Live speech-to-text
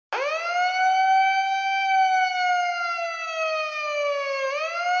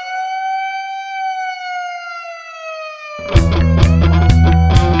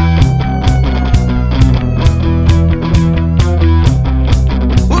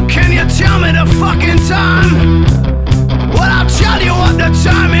fucking time. Well, I'll tell you what the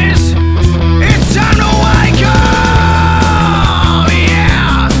time is. It's time to wake up,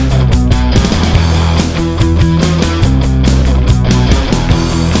 yeah.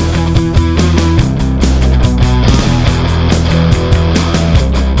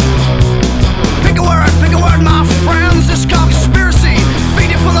 Pick a word, my friends. This called conspiracy.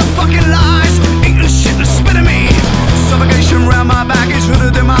 Feed it full of fucking lies. Eating shit and spitting me. Suffocation around my back is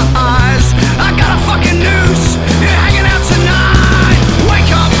rooted in my eyes. I got a fucking noose. You're hanging out tonight.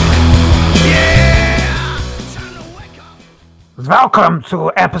 Wake up, yeah. Time to wake up. Welcome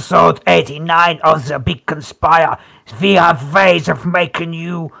to episode 89 of the Big Conspire. We have ways of making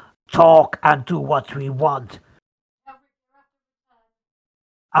you talk and do what we want.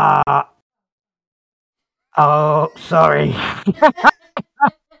 Oh, sorry.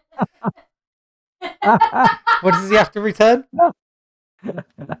 What does he have to return?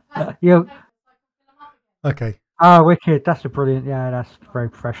 You. Okay. Oh, wicked. That's brilliant. Yeah, that's very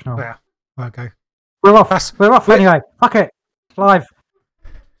professional. Yeah. Okay. We're off anyway. Fuck it. It's live.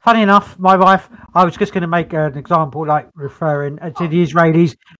 Funny enough, my wife, I was just going to make an example, like referring to the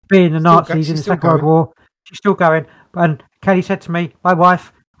Israelis being the Nazis in the Second World War. She's still going. And Kelly said to me, my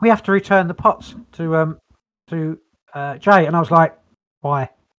wife, we have to return the pots to Jay. And I was like, why?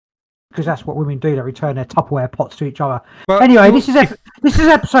 Because that's what women do. They return their Tupperware pots to each other. But anyway, this is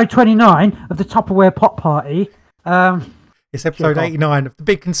episode 29 of the Tupperware pot party. It's episode 89 of the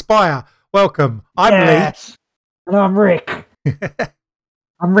Big Conspire. Welcome. I'm Lee. And I'm Rick.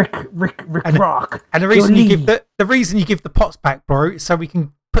 I'm Rick Rock. And the reason you give the reason you give the pots back, bro, is so we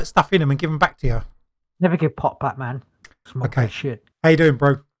can put stuff in them and give them back to you. Never give pot back, man. Okay. Shit. How you doing,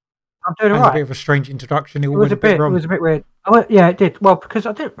 bro? I'm doing That was alright. a bit of a strange introduction. It was a bit weird. Yeah, it did. Well, because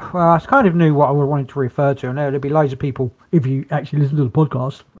I kind of knew what I wanted to refer to, and there'd be loads of people, if you actually listen to the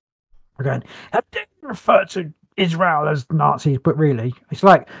podcast, again, I didn't refer to Israel as Nazis, but really, it's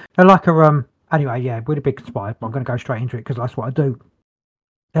like they're like a Anyway, yeah, we're the Big Conspire. I'm going to go straight into it because that's what I do.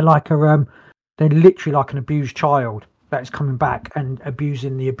 They're like they're literally like an abused child that's coming back and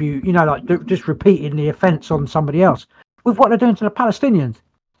abusing the abuse. You know, like just repeating the offence on somebody else with what they're doing to the Palestinians.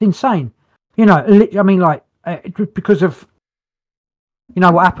 It's insane. You know, I mean, like because of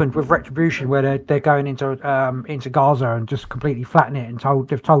what happened with Retribution, where they're going into Gaza and just completely flatten it, and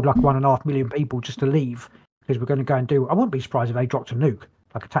they've told like 1.5 million people just to leave because we're going to go and do. I wouldn't be surprised if they dropped a nuke,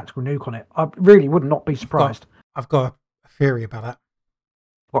 like a tactical nuke on it. I really would not be surprised. I've got a theory about that.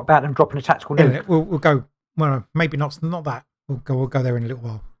 What about them dropping a tactical nuke? Yeah, we'll go. Well, maybe not that. We'll go there in a little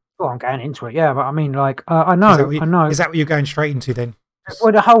while. Well, I'm going into it, yeah, but I mean, like, I know. Is that what you're going straight into then?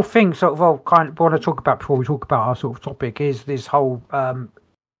 Well, the whole thing, sort of, kind of, what I talk about before we talk about our sort of topic is this whole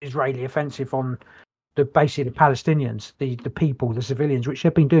Israeli offensive on basically the Palestinians, the people, the civilians, which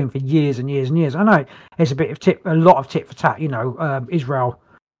they've been doing for years and years and years. I know it's a lot of tit for tat. Israel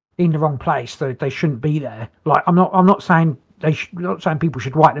in the wrong place. They shouldn't be there. Like, I'm not saying not saying people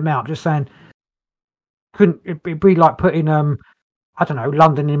should wipe them out. I'm just saying, couldn't it be like putting I don't know,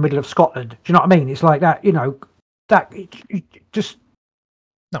 London in the middle of Scotland? Do you know what I mean? It's like that. That it just.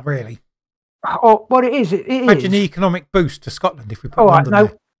 Not really. Oh, well, it is. Imagine the economic boost to Scotland if we put London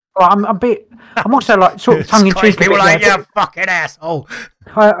there. I'm also like sort of tongue in cheek. People like, you fucking asshole.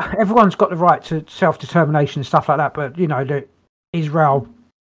 Everyone's got the right to self-determination and stuff like that, but that Israel.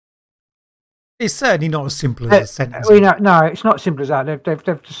 It's certainly not as simple as a sentence. No, it's not as simple as that.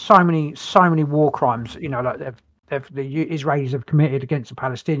 They've just so many war crimes. Like the Israelis have committed against the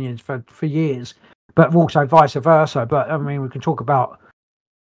Palestinians for years, but also vice versa. But I mean, we can talk about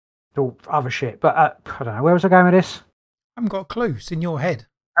the other shit. But I don't know. Where was I going with this? I haven't got a clue. It's in your head.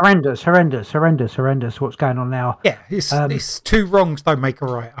 Horrendous. What's going on now? Yeah, it's two wrongs don't make a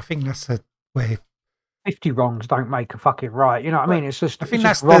right. I think that's where 50 wrongs don't make a fucking right. You know what I mean? It's just. I think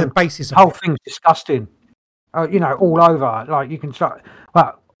that's the basis. The whole thing's disgusting. All over. Like you can start.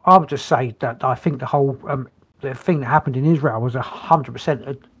 But I would just say that I think the whole the thing that happened in Israel was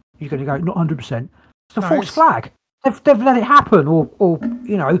 100%. You're going to go not 100%. It's a false flag. They've let it happen, or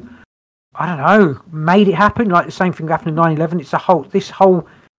I don't know, made it happen. Like the same thing happened in 9/11.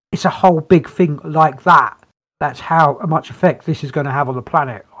 It's a whole big thing like that. That's how much effect this is going to have on the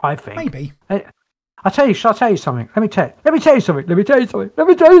planet. I think. Maybe. I'll tell you something. Let me tell you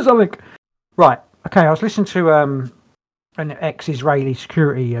something. Right. Okay. I was listening to an ex-Israeli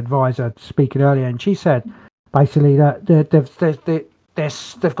security advisor speaking earlier, and she said basically that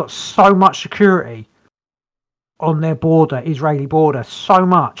they've got so much security on their border, Israeli border, so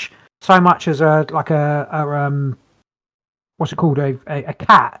much as what's it called? A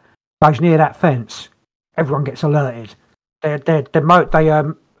cat goes near that fence, everyone gets alerted. They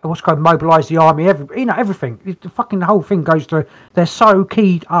what's called mobilise the army. Everything. The whole thing goes to. They're so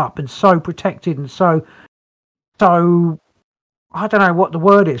keyed up and so protected and so. I don't know what the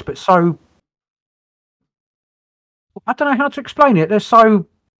word is, but so. I don't know how to explain it. They're so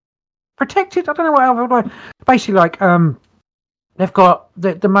protected. I don't know what else. Basically, like they've got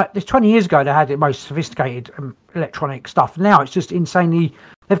the 20 years ago they had the most sophisticated electronic stuff. Now it's just insanely.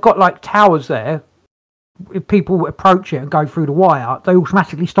 They've got like towers there. If people approach it and go through the wire, they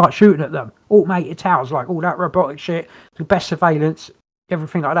automatically start shooting at them. Automated towers, like all that robotic shit, the best surveillance,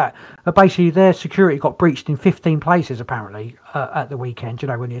 everything like that. But basically, their security got breached in 15 places apparently at the weekend.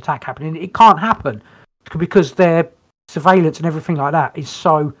 When the attack happened, and it can't happen because their surveillance and everything like that is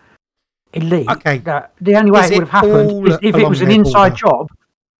so elite. Okay. That the only way it would have happened is if it was an inside job.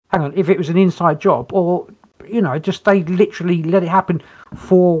 Hang on, if it was an inside job, or just they literally let it happen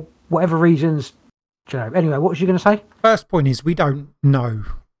for whatever reasons. Anyway, what was you going to say? First point is we don't know.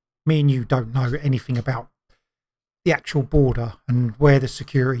 Me and you don't know anything about the actual border and where the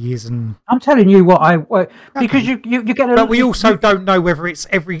security is. And I'm telling you because you get. But we also don't know whether it's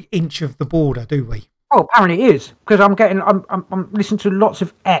every inch of the border, do we? Oh, apparently it is because I'm listening to lots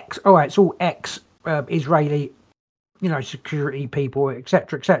of it's all Israeli, security people,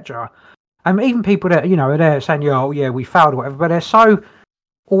 etc., etc. And even people that are there saying, "Oh, yeah, we failed," or whatever. But they're so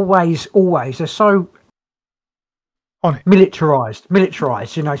always they're so on it, militarized.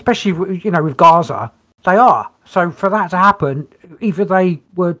 Especially with Gaza, they are. So for that to happen, either they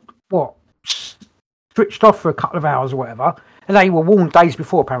were switched off for a couple of hours or whatever, and they were warned days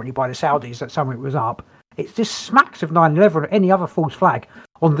before apparently by the Saudis that something was up. It just smacks of 9/11 or any other false flag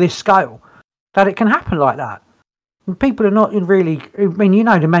on this scale that it can happen like that. And people are not really. I mean,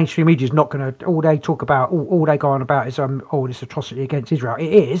 the mainstream media is not going to. All they talk about, all they go on about is this atrocity against Israel.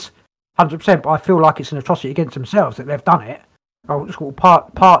 It is 100%, but I feel like it's an atrocity against themselves that they've done it, or sort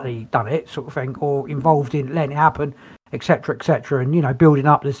of partly done it, sort of thing, or involved in letting it happen, etc., etc. And building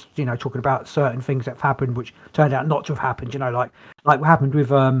up this, talking about certain things that have happened which turned out not to have happened. Like what happened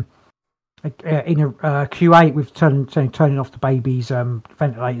with in a Q8 with turning off the baby's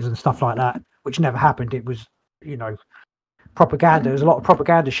ventilators and stuff like that, which never happened. It was propaganda. There's a lot of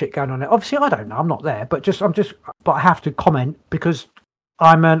propaganda shit going on there. Obviously, I don't know. I'm not there, but I have to comment because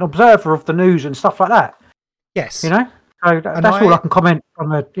I'm an observer of the news and stuff like that. Yes. So that's all I can comment on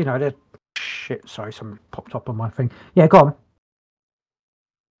the shit. Sorry, something popped up on my thing. Yeah, go on.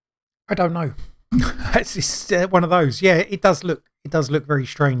 I don't know. It's just one of those. Yeah, it does look very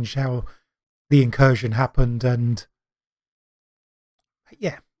strange how the incursion happened, and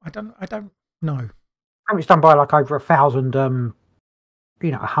yeah, I don't know. It's done by like over 1,000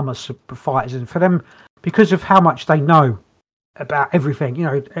 Hamas fighters, and for them, because of how much they know about everything,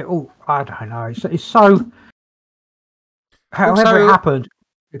 I don't know. It's so. However it happened.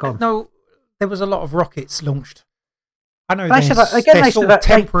 No, there was a lot of rockets launched. I know they said that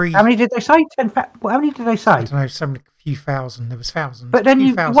temporary. How many did they say? How many did they say? I don't know, few thousand. There was thousands. But then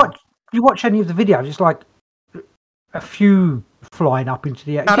you watch any of the videos, it's like a few flying up into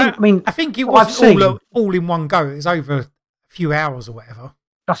the air. I think it wasn't all in one go. It was over a few hours or whatever.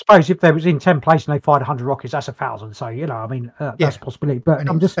 I suppose if they was in 10 places and they fired 100 rockets, that's 1,000. So that's a possibility. But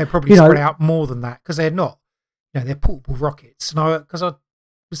they're probably spread out more than that because they're not. They're portable rockets. And because I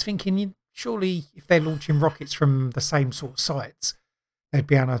was thinking, surely if they're launching rockets from the same sort of sites, they'd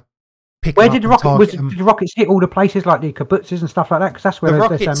be able to pick them up. Did the rockets hit all the places like the kibbutzes and stuff like that? Because that's where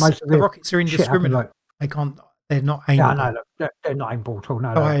they're saying most of the rockets are indiscriminate. They can't. They're not aimed. No, they're not aimed at all.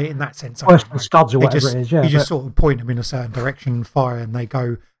 No. In that sense, studs or whatever it is. Yeah, you just sort of point them in a certain direction and fire, and they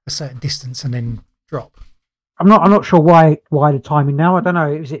go a certain distance and then drop. I'm not sure why the timing now. I don't know.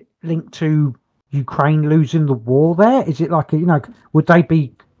 Is it linked to Ukraine losing the war there? Is it like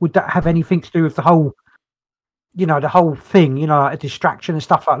would that have anything to do with the whole the whole thing, like a distraction and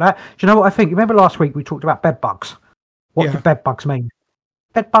stuff like that? Do you know what I think? Remember last week we talked about bed bugs? What do bed bugs mean?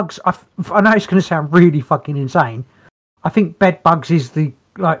 Bed bugs, I know it's going to sound really fucking insane. I think bed bugs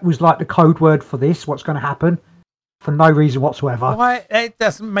was like the code word for this. What's going to happen for no reason whatsoever? Why? It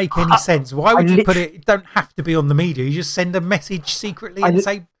doesn't make any sense. Why would you put it? It don't have to be on the media. You just send a message secretly and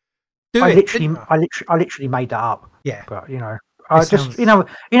say, "Do it." I literally made that up. Yeah, but it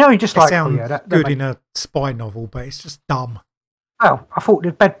just sounds good in a spy novel, but it's just dumb. Well, I thought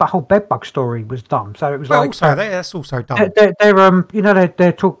the whole bed bug story was dumb. So it was that's also dumb.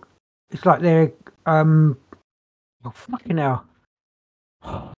 They're talk. It's like they're fucking hell.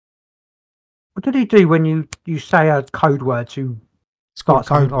 What did he do when you say a code word to start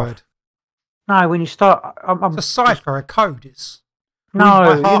something off? No, when you start, it's a cipher, a code. It's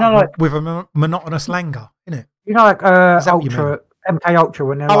like with a monotonous language, isn't it? Ultra. MK Ultra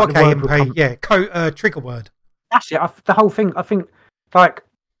when they're Oh, like, the okay, word would MP, come. yeah, trigger word. That's it. The whole thing. I think like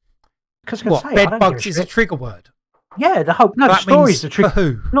because What, I bed don't give bugs a is a shit. trigger word? Yeah, the whole the That stories means that for trigger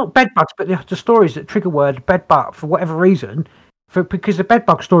who? not bed bugs, but the stories that trigger word bed bug for whatever reason. Because the bed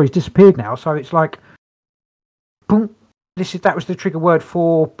bug story's disappeared now, so it's like, boom. That was the trigger word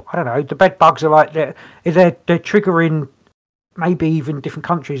for I don't know. The bed bugs are like they're triggering maybe even different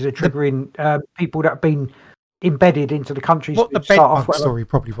countries. They're triggering people that have been embedded into the countries. What the That start bed off bug story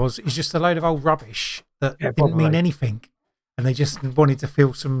probably was is just a load of old rubbish that didn't mean anything, and they just wanted to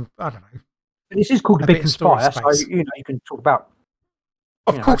fill some, I don't know. But this is called a the Big bit of story Conspire, so space. you can talk about.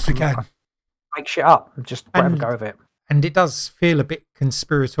 Of course we can. Make shit up and just whatever go with it. And it does feel a bit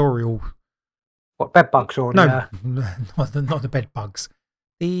conspiratorial. What, bed bugs or no, not the bed bugs.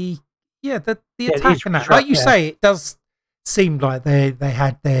 The attack and that. right, Like you say, it does seem like they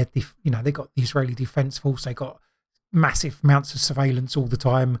had their they got the Israeli Defense Force. They got massive amounts of surveillance all the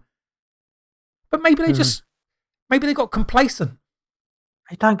time. But maybe they got complacent.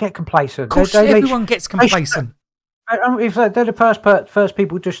 They don't get complacent. Of course, everyone gets complacent. If they're the first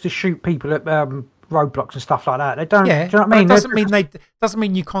people just to shoot people at roadblocks and stuff like that, they don't. Yeah, do you know what I mean? It doesn't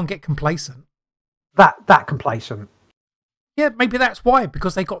mean you can't get complacent. That complacent. Yeah, maybe that's why,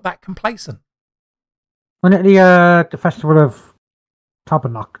 because they got that complacent. When at the festival of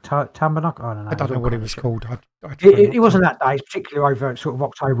Tabernacle, I don't know. I don't know what it was called. It wasn't that day. It's particularly over sort of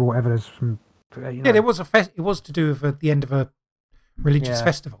October or whatever. There's some. Yeah, there was it was to do with the end of a religious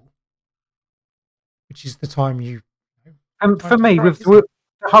festival, which is the time you. And for me, with the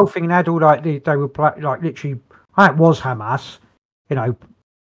whole thing, they had all like they were like literally. It was Hamas, you know,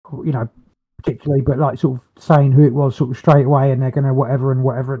 particularly, but like sort of saying who it was sort of straight away, and they're gonna whatever,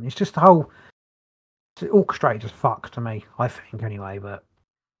 and it's just the whole. It's orchestrated as fuck to me, I think, anyway. But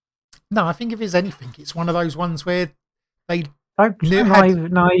no, I think if there's anything, it's one of those ones where they don't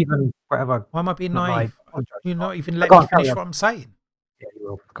naive and whatever. Why am I being naive? You're not even letting me finish what I'm saying. Yeah, you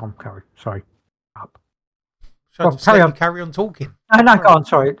will. Go on, carry. Sorry. Up. Should I just let you carry on talking? No, go on.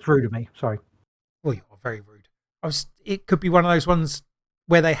 Sorry, it's rude of me. Sorry. Well, you're very rude. It could be one of those ones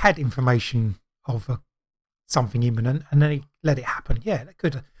where they had information of something imminent and then they let it happen. Yeah, that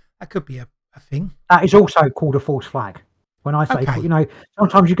could be a thing. That is also called a false flag. When I say,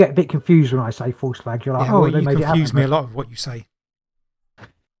 sometimes you get a bit confused when I say false flag. You're like, you confuse me a lot of what you say.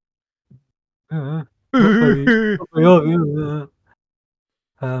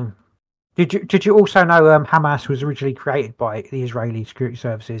 Did you also know Hamas was originally created by the Israeli security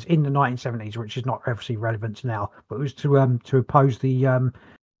services in the 1970s, which is not obviously relevant to now, but it was to oppose the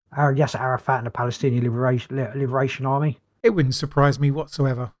Yasser Arafat and the Palestinian Liberation Army. It wouldn't surprise me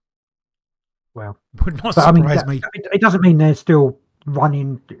whatsoever. Well, would not surprise me. It doesn't mean they're still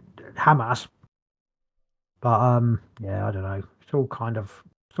running Hamas, but yeah, I don't know. It's all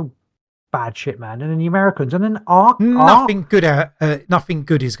bad shit, man. And then the Americans, and then nothing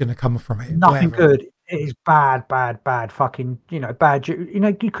good is going to come from it. Nothing good. It is bad. Fucking, bad.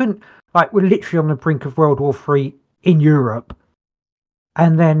 You couldn't we're literally on the brink of World War III in Europe,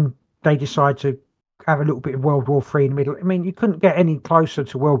 and then they decide to have a little bit of World War III in the middle. I mean, you couldn't get any closer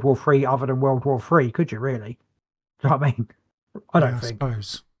to World War III other than World War III, could you? Really? Do you know what I mean? I don't think. I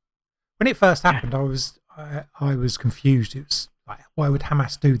suppose when it first happened, I was confused. It was like, why would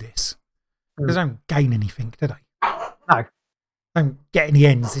Hamas do this? They don't gain anything, do they? No. Don't get any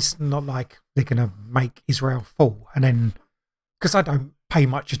ends. It's not like they're going to make Israel fall. And then, because I don't pay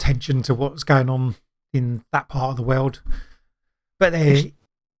much attention to what's going on in that part of the world, but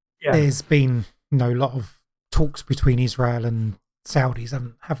there's been a lot of talks between Israel and Saudis,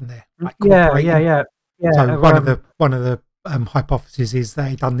 haven't there? Yeah. So one of the hypotheses is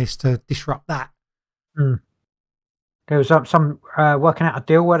they done this to disrupt that. There was some working out a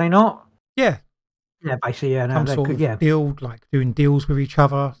deal, were they not? Yeah. Yeah, basically, yeah. No, some sort of deal, like doing deals with each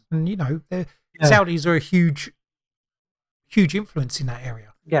other. And, Saudis are a huge influence in that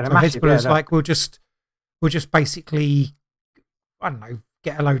area. Yeah, so massive. Hezbollah's we'll just basically, I don't know,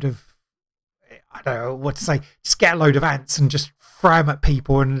 get a load of, I don't know what to say, just get a load of ants and just throw them at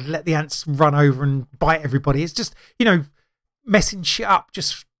people and let the ants run over and bite everybody. It's just, messing shit up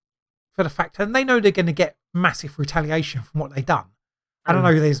just for the fact. And they know they're going to get massive retaliation from what they've done. I don't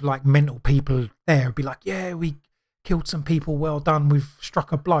know, there's mental people there who'd be like, yeah, we killed some people, well done, we've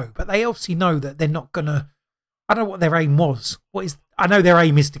struck a blow. But they obviously know that they're not going to, I don't know what their aim was. I know their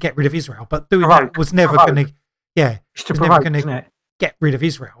aim is to get rid of Israel, but doing that was never going to, get rid of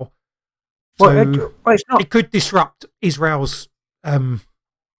Israel. So it's not. It could disrupt Israel's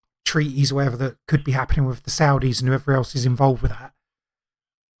treaties or whatever that could be happening with the Saudis and whoever else is involved with that.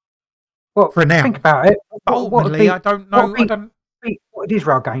 Well, for now. Think about it. Ultimately, I don't know. what did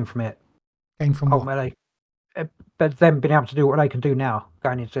Israel gain from it? Gain from what? Ultimately, but them being able to do what they can do now,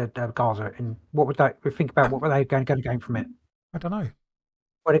 going into Gaza, and what would they think about? What were they going to gain from it? I don't know.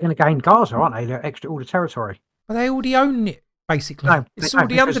 Well, they're going to gain Gaza, aren't they? They're extra all the territory. But they already own it, basically. No, It's they don't,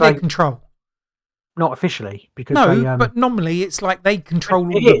 already under because their control. Not officially, because No, they, but normally it's like they control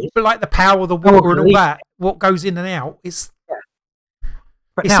all It the, is. but like the power, the water, and all Normally. that. What goes in and out, it's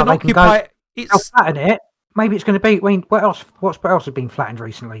But it's now an they can occupy. go. They'll It's flatten it. Maybe it's going to be. I mean, what else? What else has been flattened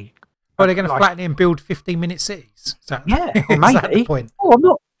recently? well, they're going to Like- flatten it and build 15-minute cities. So, Yeah, or is maybe. that the point? Oh, I'm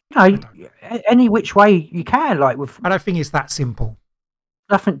not. Any which way you can. Like with I don't think it's that simple.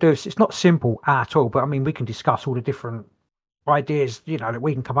 nothing to do. It's not simple at all. But I mean, we can discuss all the different ideas, that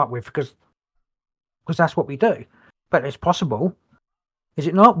we can come up with because that's what we do. But it's possible, is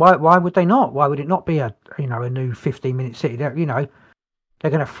it not? Why would they not? Why would it not be a new 15-minute city? They're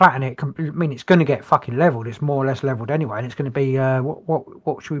going to flatten it. I mean, it's going to get fucking leveled. It's more or less leveled anyway, and it's going to be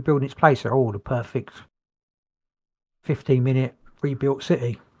what should we build in its place? Oh, the perfect 15-minute rebuilt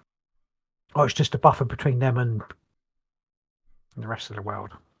city. Oh, it's just a buffer between them and the rest of the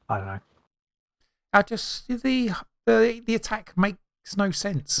world. I don't know. I just the attack makes no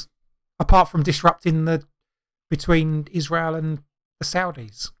sense, apart from disrupting the between Israel and the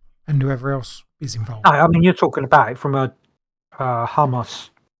Saudis and whoever else is involved. No, I mean you're talking about it from a Hamas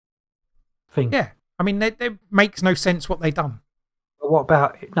thing. Yeah, I mean it makes no sense what they've done. But what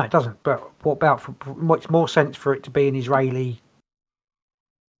about? No, it doesn't. But what about? Makes more sense for it to be an Israeli,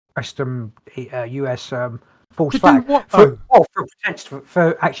 Western, US false To flag. do what though? For potential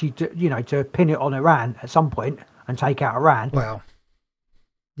for actually to pin it on Iran at some point and take out Iran. Well,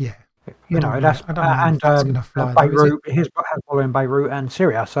 yeah. That's I don't know how and that's gonna fly, though, is it? Beirut, Hezbollah in Beirut and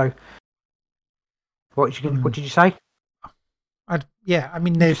Syria. So, what did you say? I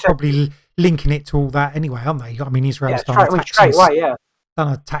mean, they're probably linking it to all that anyway, aren't they? I mean, Israel's straight away, yeah.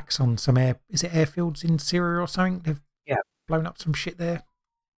 done attacks on some airfields in Syria or something. They've blown up some shit there.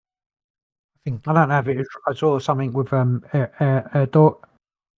 I think. I don't know if I saw something with the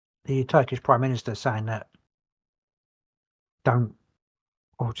Turkish Prime Minister saying that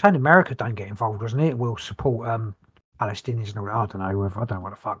saying America don't get involved, wasn't it? We'll support Palestinians and all that. I don't know what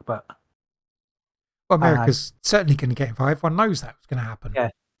the fuck, but Well, America's certainly going to get involved. Everyone knows that's going to happen. yeah,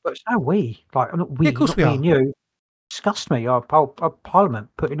 but it's no we. Like not we. Yeah, of course not we me are. and you. Disgust me. Our Parliament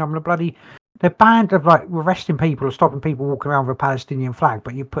putting on the bloody. They're banned of like arresting people or stopping people walking around with a Palestinian flag,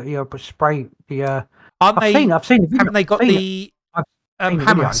 but you put spray the. Aren't I've they? seen the video. Haven't they got I've seen the seen the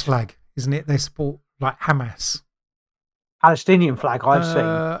Hamas videos. flag? Isn't it? They support like Hamas. Palestinian flag I've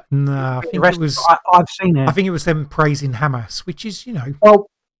seen. No, I The think rest, it was. I've seen it. I think it was them praising Hamas, which is well,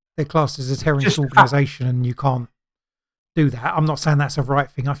 they're classed as a terrorist Just the fact- organisation, and you can't do that. I'm not saying that's a right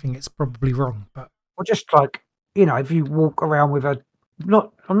thing. I think it's probably wrong, but well, just like if you walk around with I'm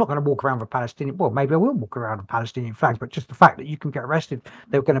not going to walk around with a Palestinian. Well, maybe I will walk around with a Palestinian flag, but just the fact that you can get arrested,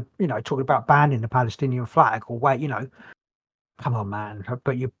 they're going to talk about banning the Palestinian flag or come on, man.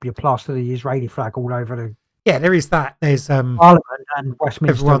 But you plaster the Israeli flag all over the yeah, there is that. There's Parliament and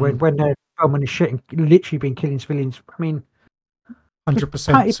Westminster Everyone- when they're filming the shit and literally been killing civilians. I mean,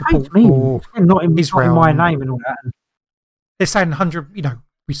 100% it support pains me. for It's not in Israel. my name and all that. They're saying 100.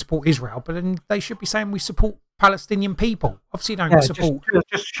 We support Israel, but then they should be saying we support Palestinian people. Obviously, don't Yeah, support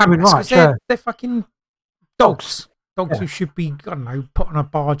just human Hamas, 'cause rights. Yeah. they're fucking dogs. Dogs Yeah. who should be, I don't know, put on a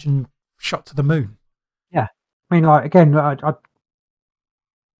barge and shot to the moon. I mean, like again,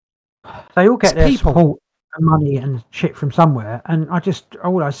 they all get It's their people. support and money and shit from somewhere, and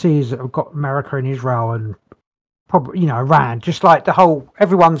all I see is that I've got America and Israel and probably Iran. Just like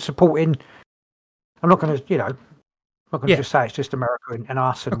everyone's supporting. I'm not going to not going to Yeah. just say it's just America and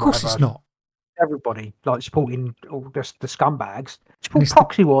us and Of course, whatever. it's not. Everybody like supporting all just the scumbags. It's And called it's the-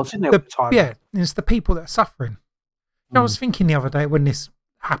 proxy wars, isn't it? All the time. Yeah, it's the people that are suffering. I was thinking the other day when this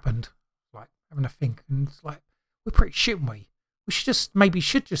happened, like having a think, and it's like we're pretty shit, aren't we? We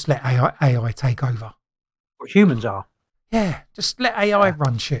should just let AI take over. What humans are. Yeah, just let AI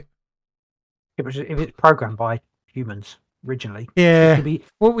run shit. If it's programmed by humans originally. Yeah. It'd be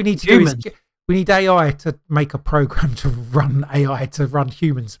What we need to humans. do is we need AI to make a program to run AI to run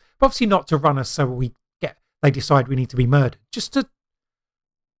humans. But obviously not to run us so they decide we need to be murdered. Just to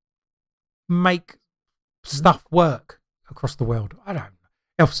make stuff work across the world. I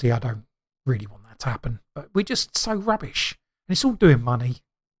don't really want that to happen. But we're just so rubbish. And it's all doing money.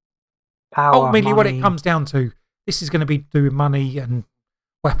 power. Ultimately what it money. comes down to, this is going to be doing money and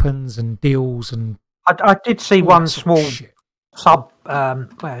weapons and deals and I did see all one that sort of small shit. sub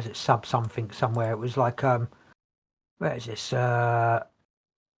where is it sub something somewhere. It was like where is this it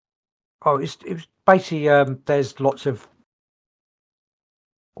was basically there's lots of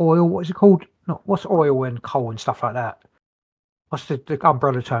oil. What is it called? Not what's oil and coal and stuff like that. What's the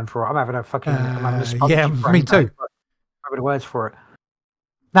umbrella term for it? I'm having a fucking I'm having a spongy brain me too. day, but I remember the words for it.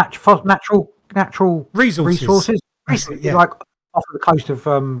 Natural resources. Yeah. Like off of the coast of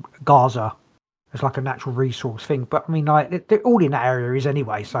Gaza. It's like a natural resource thing. But I mean, like they're all in that area is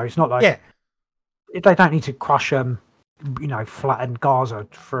anyway, so it's not like they don't need to crush flatten Gaza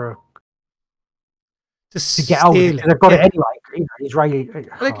to get hold of it. They've got it anyway. Israeli. Well,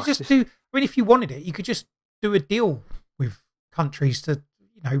 they could just do. I mean, if you wanted it, you could just do a deal with countries to,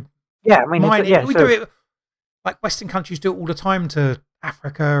 Yeah, I mean, mine it. We do it like Western countries do it all the time to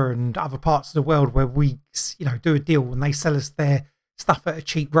Africa and other parts of the world where we, do a deal and they sell us their stuff at a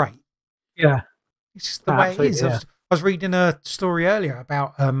cheap rate. Yeah, it's just the way it is. Yeah. I was reading a story earlier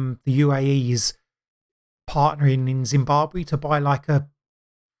about the UAE is partnering in Zimbabwe to buy I don't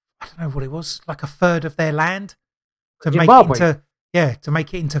know what it was, like a third of their land to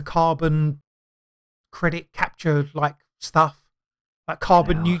make it into carbon credit capture stuff, like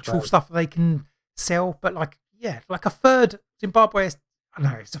carbon neutral stuff that they can sell. But like a third. Zimbabwe, I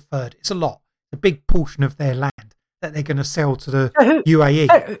don't know, it's a third. It's a lot. A big portion of their land that they're going to sell to the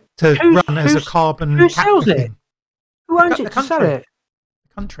UAE to run as a carbon who capture sells it? thing. Who owns it to sell it?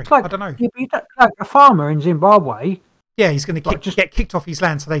 The country. Like, I don't know. Like a farmer in Zimbabwe. Yeah, he's going to get kicked off his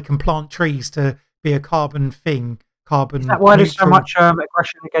land so they can plant trees to be a carbon thing. Carbon. Is that why there's so much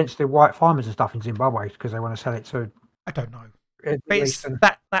aggression against the white farmers and stuff in Zimbabwe? Because they want to sell it to. I don't know. But it's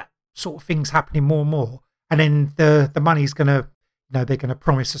that sort of thing's happening more and more. And then the money's going to, they're going to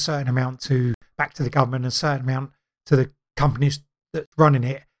promise a certain amount back to the government and a certain amount to the companies that's running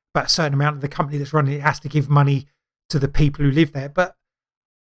it. But a certain amount of the company that's running it has to give money to the people who live there. But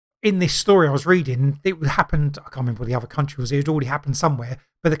in this story I was reading, it happened, I can't remember what the other country was, it had already happened somewhere.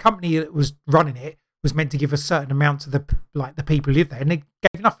 But the company that was running it was meant to give a certain amount to the people who live there. And they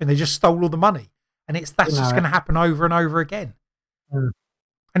gave nothing. They just stole all the money. And that's just going to happen over and over again. Mm.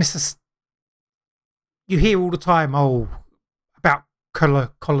 And it's just, you hear all the time, about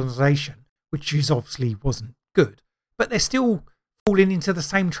colonization, which obviously wasn't good, but they're still falling into the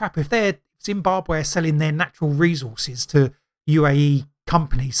same trap. If Zimbabwe are selling their natural resources to UAE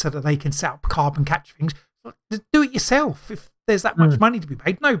companies so that they can set up carbon capture things, do it yourself. If there's that much money to be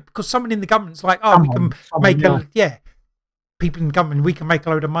made, no, because someone in the government's like, people in government, we can make a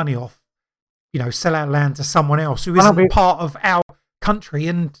load of money off, sell our land to someone else who isn't part of our country,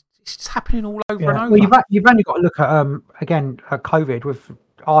 and it's just happening all over and over. Well, you've only got to look at COVID with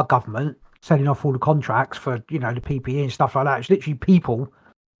our government selling off all the contracts for the PPE and stuff like that. It's literally people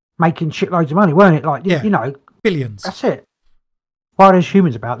making shitloads of money, weren't it? Like billions. That's it. While there's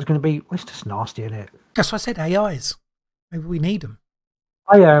humans about, there's going to be. It's just nasty, isn't it? That's why I said AIs. Maybe we need them.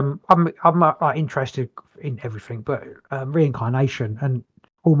 I'm interested in everything, but reincarnation, and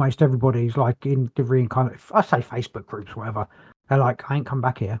almost everybody's like in the reincarnation. I say Facebook groups, whatever. They're like, I ain't come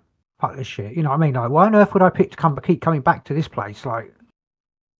back here. Fuck this shit. You know what I mean? Like, why on earth would I pick to keep coming back to this place? Like,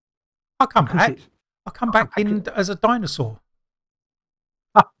 I'll come back. I'll come back as a dinosaur.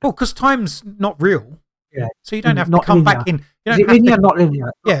 Well, because time's not real. Yeah. So you don't have to come back in. Is it linear? Not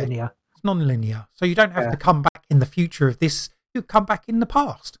linear. Linear. It's non-linear. So you don't have to come back in the future of this. You come back in the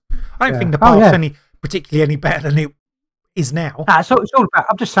past. I don't think the past particularly any better than it is now. Nah, it's all about.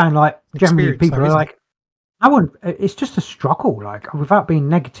 I'm just saying, like, generally people are like, it's just a struggle, like, without being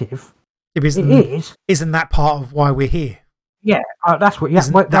negative. It is. Isn't that part of why we're here? Yeah, that's what. Yeah,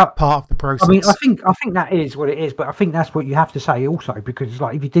 isn't that part of the process? I mean, I think that is what it is, but I think that's what you have to say also, because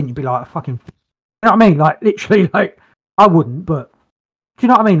like, if you didn't, you'd be like, fucking. You know what I mean? Like, literally, like, I wouldn't, but do you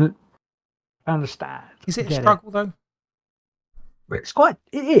know what I mean? I understand. Is it a struggle though? It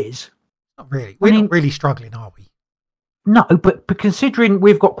is. Not really. We're not really struggling, are we? No, but considering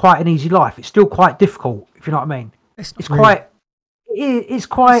we've got quite an easy life, it's still quite difficult, if you know what I mean. It's quite. It's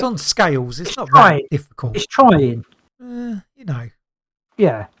on scales. It's not that difficult. It's trying.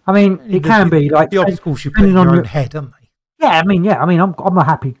 Yeah, I mean, it can be like the obstacles you put in your own head, aren't they? Yeah, I mean, I'm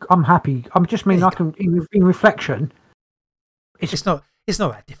happy. I'm just mean, I can in reflection. It's not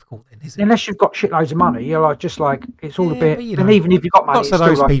that difficult, then, is it? Unless you've got shitloads of money, you're like just like it's all a bit. And even if you've got money, lots of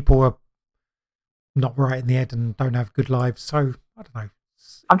those people are not right in the head and don't have good lives. So I don't know.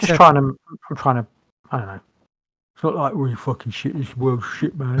 I'm trying to. I don't know. It's not like, you fucking shit. This world's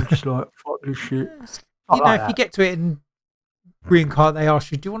shit, man. It's just like, fuck this shit. If you get to it and reincarnate, they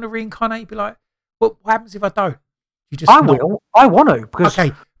ask you, do you want to reincarnate? You'd be like, what happens if I don't? Will. I want to. Because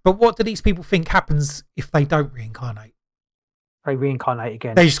okay, but what do these people think happens if they don't reincarnate? They reincarnate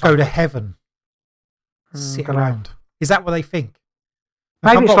again. They just go to heaven. Sit around. Is that what they think?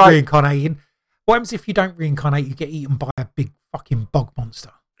 Maybe I'm it's not reincarnating. What happens if you don't reincarnate? You get eaten by a big fucking bog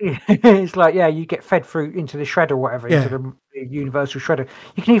monster. it's like, yeah, you get fed through into the shredder or whatever, Yeah. into the universal shredder.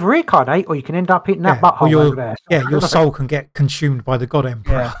 You can either reincarnate or you can end up hitting that or butthole over there. your soul can get consumed by the God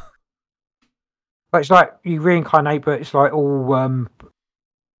Emperor. Yeah. But it's like you reincarnate, but it's like all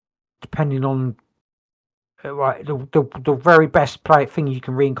depending on right. The very best thing you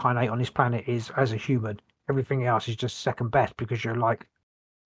can reincarnate on this planet is as a human. Everything else is just second best because you're like,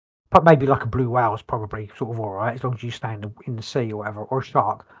 but maybe like a blue whale is probably sort of all right as long as you stay in the sea or whatever, or a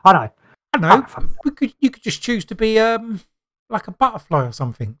shark. I don't know. I don't know. You could just choose to be like a butterfly or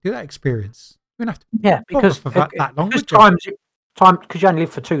something. Do that experience. You don't have to because for that long. Because because you only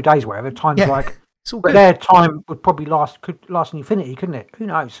live for 2 days, whatever. Time's like, it's all but good. their time would probably could last an infinity, couldn't it? Who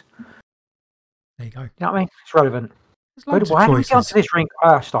knows? There you go. You know what I mean? It's relevant. Why did we get onto this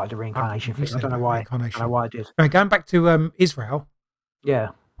I started the reincarnation thing. I don't know why. I don't know why I did. Right, going back to Israel.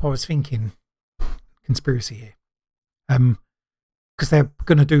 Yeah. I was thinking conspiracy here. Because they're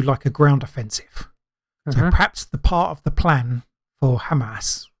going to do like a ground offensive. So perhaps the part of the plan for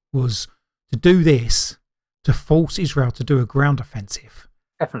Hamas was to do this to force Israel to do a ground offensive.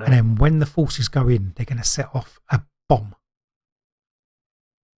 Definitely. And then when the forces go in, they're going to set off a bomb.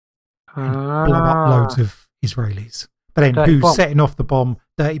 And blow up loads of Israelis. But then who's setting off the bomb?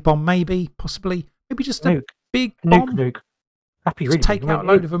 Dirty bomb, maybe, possibly. Maybe just a big bomb. Nuke. That'd be really take out a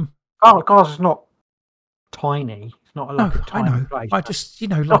load of them. Gaza's not tiny. It's not a tiny place. I just,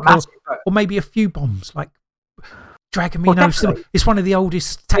 like, massive, or maybe a few bombs, like dragging me. It's one of the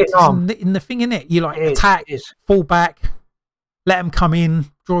oldest tactics in the thing, isn't it? You attack, fall back, let them come in,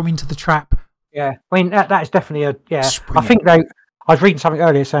 draw them into the trap. Yeah, I mean that is definitely I think I was reading something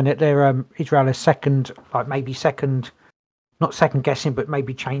earlier saying that they're Israel is not second guessing, but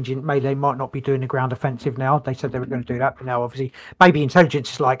maybe changing. Maybe they might not be doing the ground offensive now. They said they were going to do that, but now obviously maybe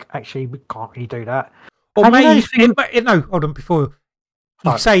intelligence is like, actually we can't really do that. Or maybe hold on, before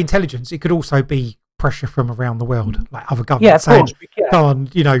you say intelligence, it could also be pressure from around the world, like other governments saying, "Go on,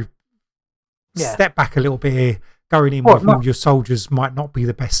 step back a little bit here. Going in with all your soldiers might not be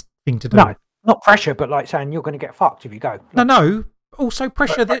the best thing to do." No, not pressure, but like saying you're going to get fucked if you go. No. Also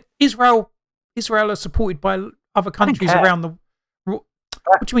pressure that Israel are supported by other countries around the. What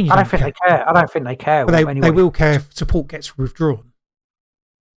do you mean? I don't think they care. I don't think they care. But they will care if support gets withdrawn.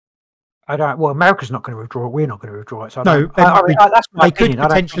 Well, America's not going to withdraw it. We're not going to withdraw it. So they could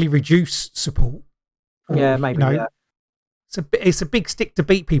potentially reduce support. Yeah, maybe. It's a big stick to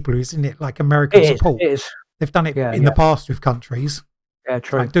beat people, isn't it? Like American support. It is. They've done it in the past with countries. Yeah,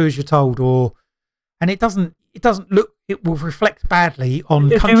 true. Like, do as you're told, and it doesn't look. It will reflect badly on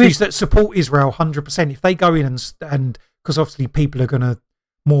countries that support Israel 100%. If they go in and because obviously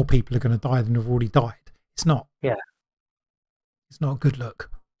more people are gonna die than have already died. It's not. Yeah. It's not a good look.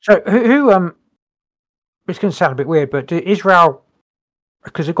 So who it's going to sound a bit weird, but Israel,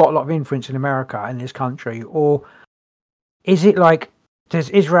 because they've got a lot of influence in America in this country, or is it like, does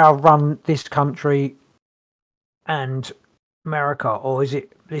Israel run this country and America, or is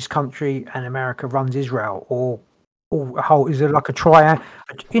it this country and America runs Israel, or is it like a triangle?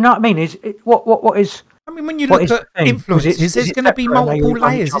 You know what I mean? Is it, what is? I mean, when you look at influences, there's going to be multiple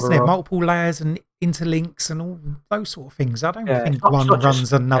layers, isn't there? Multiple layers and interlinks and all those sort of things. I don't think one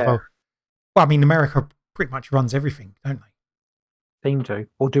runs another. Yeah. Well, I mean, America pretty much runs everything, don't they? Seem to,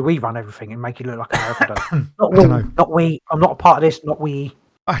 or do we run everything and make it look like America does? Not we. I'm not a part of this. Not we.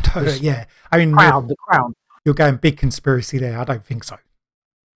 I don't. Yeah, I mean, the crown. You're going big conspiracy there. I don't think so.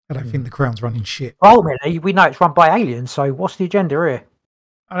 I don't think the crown's running shit. Ultimately, we know it's run by aliens. So what's the agenda here?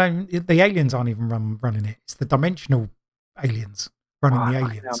 The aliens aren't even running it. It's the dimensional aliens running the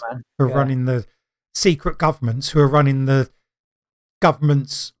aliens who are running the secret governments, who are running the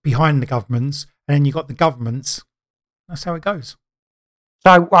governments behind the governments, and then you got the governments. That's how it goes.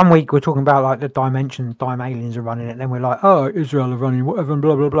 So 1 week we're talking about like the dimension time aliens are running it, and then we're like, oh, Israel are running whatever, and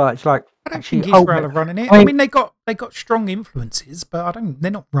blah blah blah. It's like, I don't think Israel are running it. I mean, they got strong influences, but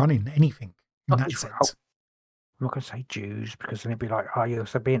they're not running anything in that sense. I'm not going to say Jews because then it'd be like, oh, you're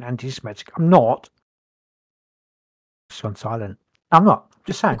also being anti-Semitic. I'm not. Just gone silent. I'm not.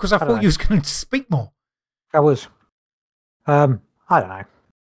 Just saying. Because I thought you was going to speak more. I was. I don't know.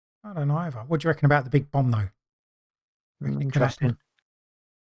 I don't know either. What do you reckon about the big bomb, though? Interesting.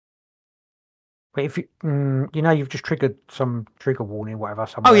 But if you've just triggered some trigger warning, whatever.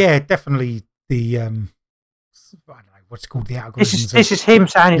 Somewhere. Oh yeah, definitely the I don't know what's called the algorithm. This is him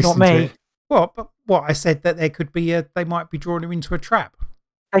saying it, not me. What I said that there could be they might be drawing him into a trap.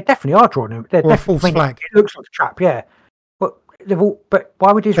 They definitely are drawing him. They're or a false flag. It looks like a trap, yeah. But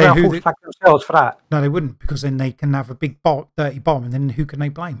why would Israel false flag themselves for that? No, they wouldn't, because then they can have a big dirty bomb, and then who can they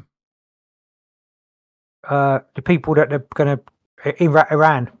blame? The people that they're going to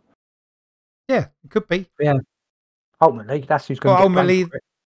Iran. Yeah, it could be. Yeah. Ultimately, that's who's going to get blamed for it.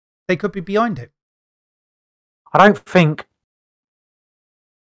 They could be behind it. I don't think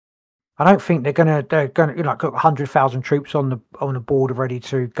they're going to got 100,000 troops on the border ready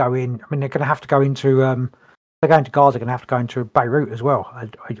to go in. I mean, they're going to have to go into they're going to Gaza. They're going to have to go into Beirut as well.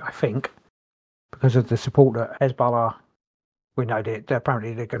 I think because of the support that Hezbollah. We know that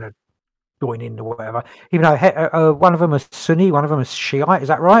apparently they're going to join in or whatever. Even though one of them is Sunni, one of them is Shiite. Is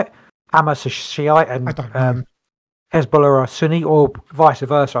that right? Hamas is Shiite and I don't know. Hezbollah are Sunni, or vice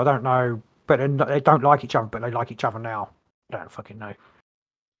versa. I don't know, but they don't like each other. But they like each other now. I don't fucking know.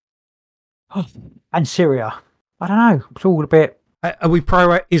 And Syria, I don't know. It's all a bit. Are we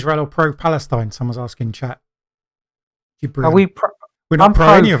pro-Israel or pro-Palestine? Someone's asking in chat. Are we? We're not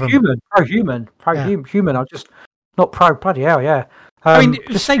pro any of them. Pro-human. I'm just not pro. Bloody hell, yeah. I mean,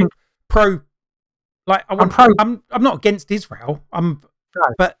 say pro. Like I'm not against Israel.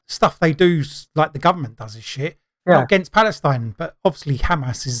 But stuff they do, like the government does, is shit. Yeah. Not against Palestine, but obviously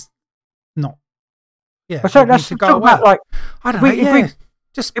Hamas is not. Yeah, so let's talk about like I don't know.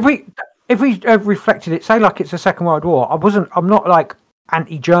 If we reflected it, say like it's the Second World War. I'm not like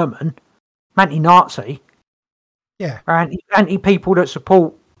anti-German, I'm anti-Nazi. Yeah. Or anti people that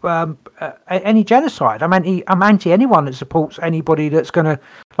support any genocide. I'm anti anyone that supports anybody that's gonna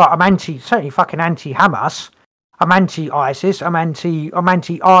certainly fucking anti Hamas. I'm anti ISIS. I'm anti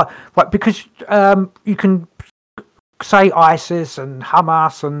because you can say ISIS and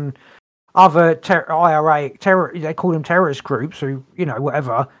Hamas and other IRA they call them terrorist groups who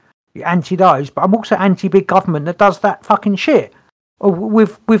whatever, anti those, but I'm also anti big government that does that fucking shit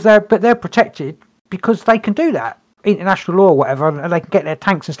with but they're protected because they can do that. International law or whatever, and they can get their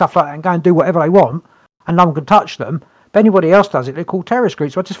tanks and stuff like that and go and do whatever they want and no one can touch them. But anybody else does it, they're called terrorist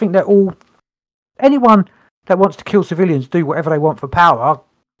groups. So I just think they're all anyone that wants to kill civilians, do whatever they want for power.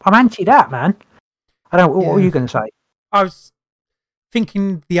 I'm anti that, man. I don't know, what are you going to say? I was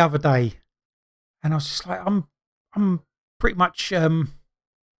thinking the other day and I was just like, I'm pretty much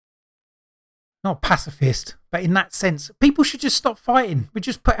not pacifist, but in that sense, people should just stop fighting. We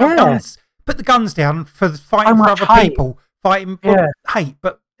just put our guns. Put the guns down for fighting for other people. Hate,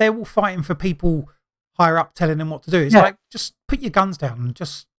 but they're all fighting for people higher up telling them what to do. It's like, just put your guns down and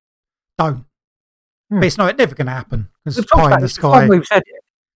just don't. But it's never going to happen because it's pie in the sky. We've said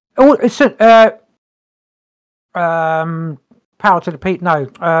power to the people.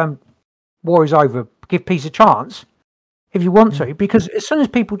 No, war is over. Give peace a chance if you want to, because as soon as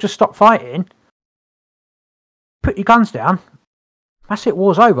people just stop fighting, put your guns down. That's it.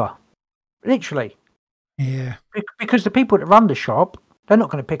 War's over. Literally. Yeah. Because the people that run the shop, they're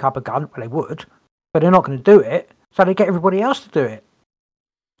not going to pick up a gun. Well, they would, but they're not going to do it. So they get everybody else to do it.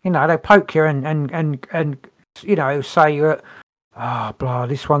 They poke you and say, blah,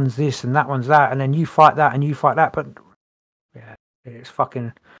 this one's this and that one's that, and then you fight that and you fight that. But yeah, it's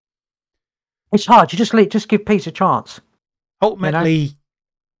fucking. It's hard. You just give peace a chance. Ultimately,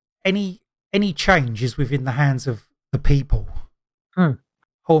 any change is within the hands of the people.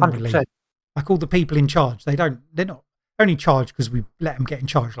 Ultimately. 100%. Like all the people in charge, they're not only charged because we let them get in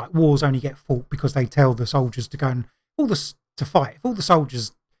charge. Like wars only get fought because they tell the soldiers to go and to fight. If all the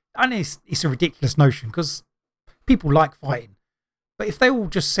soldiers, and it's a ridiculous notion because people like fighting. But if they all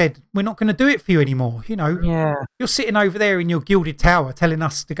just said, we're not going to do it for you anymore, you're sitting over there in your gilded tower telling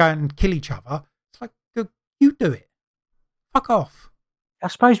us to go and kill each other. It's like, you do it. Fuck off. I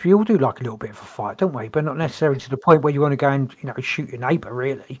suppose we all do like a little bit of a fight, don't we? But not necessarily to the point where you want to go and shoot your neighbour.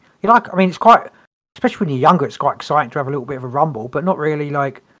 Really, it's quite, especially when you're younger, it's quite exciting to have a little bit of a rumble, but not really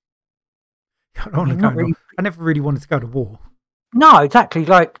like. I never really wanted to go to war. No, exactly.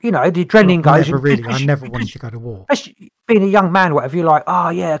 Like the adrenaline goes. I never wanted to go to war. Especially being a young man, whatever. You're like, oh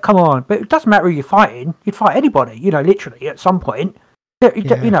yeah, come on. But it doesn't matter who you're fighting. You'd fight anybody. Literally at some point.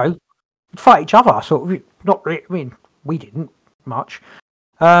 You'd fight each other. Sort of. Not really. I mean, we didn't much.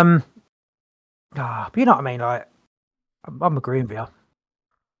 But you know what I mean? Like, I'm agreeing with you.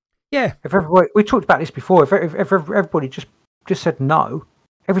 Yeah. If everybody, we talked about this before. If everybody just said no,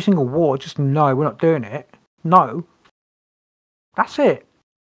 every single war, just no, we're not doing it. No, that's it.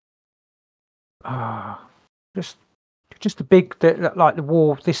 Just the big, like the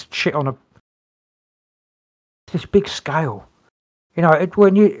war, this shit on this big scale.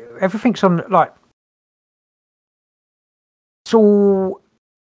 When everything's on like, it's all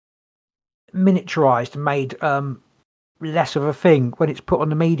miniaturized and made less of a thing when it's put on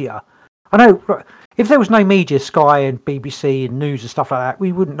the media. I know if there was no media, Sky and BBC and news and stuff like that,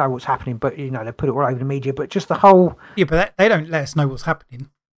 we wouldn't know what's happening. But they put it all over the media. But just the whole but they don't let us know what's happening.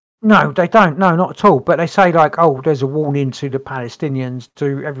 No, they don't. No, not at all. But they say like, oh, there's a warning to the Palestinians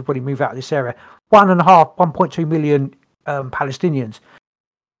to everybody move out of this area. 1.2 million Palestinians.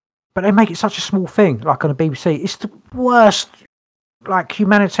 But they make it such a small thing, like on the BBC. It's the worst, like,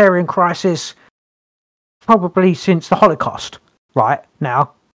 humanitarian crisis probably since the Holocaust, right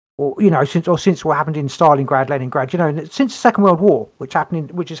now, or since what happened in Stalingrad, Leningrad, since the Second World War, which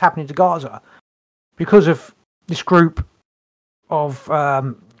is happening to Gaza, because of this group of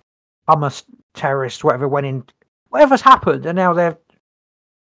Hamas terrorists, whatever's happened, and now they're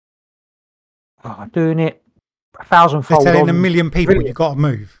doing it 1,000-fold. They're telling a million people you've got to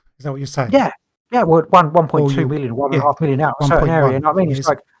move. Is that what you're saying? Yeah. Well, 1.2 million, 1.5 million out of a certain area. You know what I mean? It's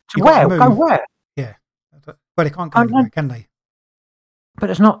like, to where? Go where? Yeah. Well, they can't go anywhere, can they?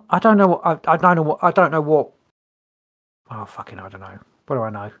 But it's not. I don't know what. Oh, fucking, I don't know. What do I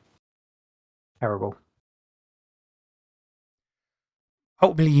know? Terrible.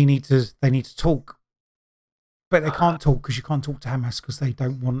 Ultimately, they need to talk, but they can't talk because you can't talk to Hamas because they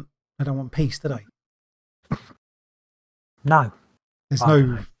don't want peace, do they? No.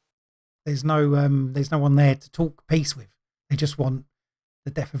 There's no one there to talk peace with. They just want the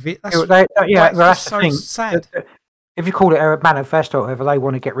death of it. That's that's so the thing. sad. If you call it a manifesto or whatever, they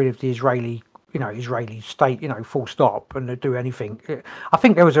want to get rid of the Israeli state, full stop, and do anything. I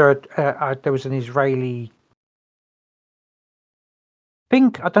think there was an Israeli. I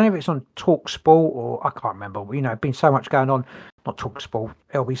don't know if it's on TalkSport or I can't remember. Been so much going on. Not TalkSport,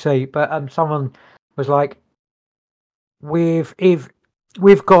 LBC, but someone was like,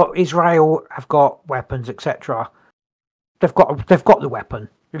 We've got Israel have got weapons, etc. They've got the weapon.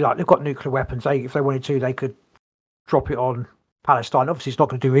 Like, they've got nuclear weapons. If they wanted to, they could drop it on Palestine. Obviously, it's not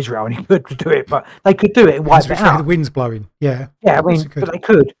going to do Israel any good to do it, but they could do it and wipe it out. The wind's blowing. Yeah. Yeah, I mean, but they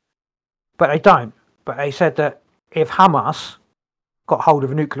could, but they don't. But they said that if Hamas got hold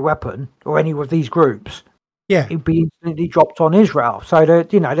of a nuclear weapon or any of these groups, it'd be instantly dropped on Israel. So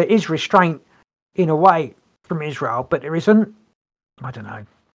there is restraint in a way from Israel, but there isn't. I don't know.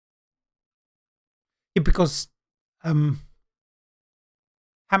 Yeah, because Hamas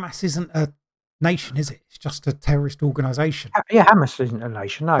isn't a nation, is it? It's just a terrorist organisation. Yeah, Hamas isn't a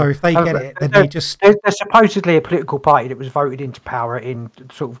nation, no. So if they get it, then they're supposedly a political party that was voted into power in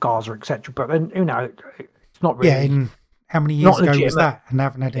sort of Gaza, etc. But then, it's not really. Yeah, in how many years ago was that? And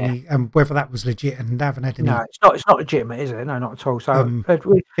haven't had any. Whether that was legit, and haven't had any. No, it's not legitimate, is it? No, not at all. So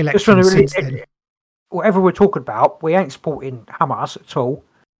elections since then. Whatever we're talking about, we ain't supporting Hamas at all.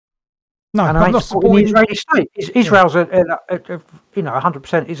 No, and I'm not supporting the Israeli state. Israel's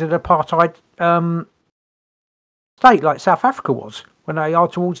 100% is an apartheid state like South Africa was when they are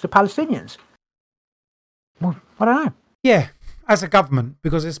towards the Palestinians. Well, I don't know. Yeah, as a government,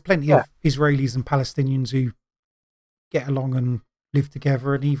 because there's plenty of Israelis and Palestinians who get along and live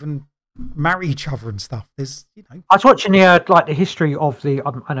together and even marry each other and stuff. There's, I was watching the history of the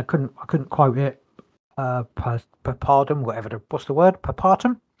and I couldn't quote it. Papadum, what's the word?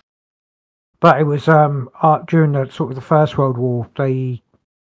 Papatum. But it was during the sort of the First World War, the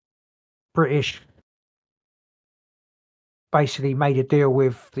British basically made a deal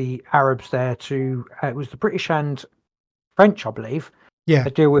with the Arabs there to. It was the British and French, I believe. Yeah.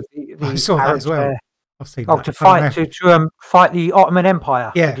 A deal with the I saw Arabs that as well. there. I've seen that. To fight the Ottoman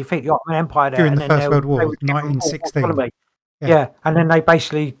Empire. Yeah. To defeat the Ottoman Empire there. During the First World War, 1916. Yeah, and then they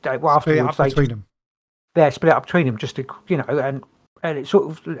basically split it up between them. Split up between them just to and it sort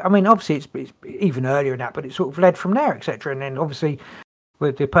of. I mean, obviously it's even earlier than that, but it sort of led from there, etc. And then obviously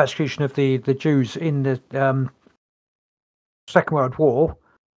with the persecution of the Jews in the Second World War,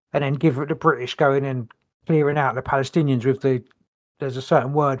 and then give it the British going and clearing out the Palestinians with there's a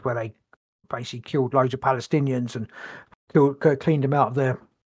certain word where they basically killed loads of Palestinians and cleaned them out of the.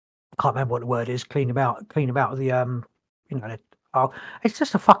 I can't remember what the word is. Clean them out of the it's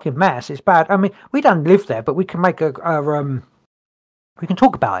just a fucking mess. It's bad. I mean, we don't live there, but we can make we can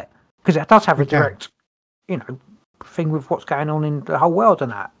talk about it because it does have a direct, thing with what's going on in the whole world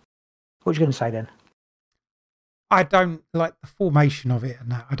and that. What are you going to say then? I don't like the formation of it and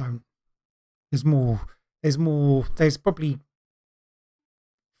that. I don't. There's more. There's probably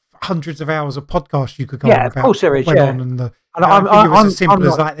hundreds of hours of podcasts you could go on about. Of course there is. On and I don't think it was as simple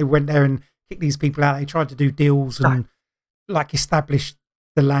as like they went there and kicked these people out. They tried to do deals and establish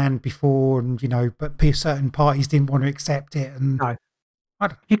the land before, and but certain parties didn't want to accept it. And no,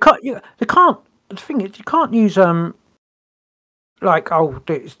 you can't. The thing is, you can't use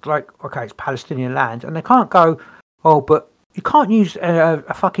it's it's Palestinian land, and they can't go. But you can't use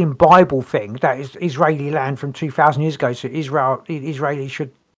a fucking Bible thing that is Israeli land from 2,000 years ago. So Israeli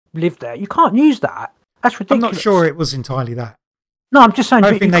should live there. You can't use that. That's ridiculous. I'm not sure it was entirely that. No, I'm just saying.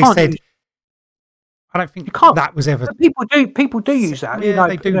 I don't think they said. I don't think you can't. that was ever. But people do use that. Yeah,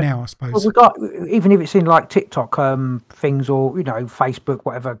 they do now, I suppose. Well, we got, even if it's in like TikTok things, or Facebook,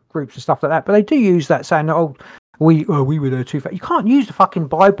 whatever groups and stuff like that. But they do use that, saying that we were there too far. You can't use the fucking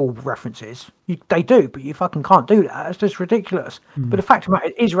Bible references. They do, but you fucking can't do that. It's just ridiculous. But the fact of the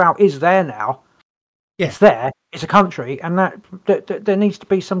matter, Israel is there now. Yeah. It's there. It's a country, and that there needs to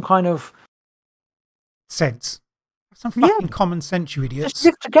be some kind of sense. Some fucking common sense, you idiots. Just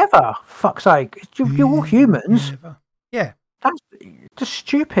live together, for fuck's sake. You're all humans. Yeah. That's just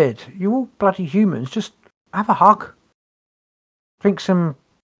stupid. You're all bloody humans. Just have a hug. Drink some.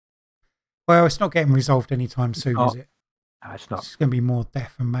 Well, it's not getting resolved anytime soon, is it? No, it's not. It's going to be more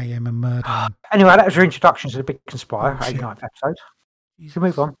death and mayhem and murder. Anyway, that was your introduction to the Big Conspire 89th episode. You can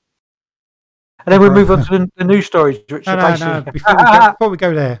move on. And then we'll move on to the news stories, which are basically... Before we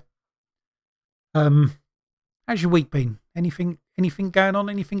go there, how's your week been? Anything going on?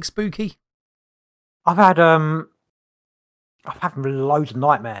 Anything spooky? I've had loads of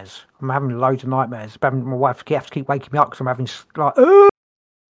nightmares. I'm having loads of nightmares. My wife has to keep waking me up because I'm having like, I'm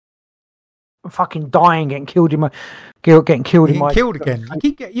fucking dying, getting killed in my, getting killed in my. Killed again. I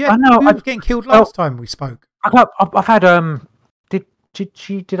know. I was getting killed last time we spoke. I've had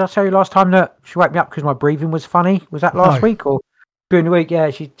Did I tell you last time that she woke me up because my breathing was funny? Was that last week or during the week? Yeah,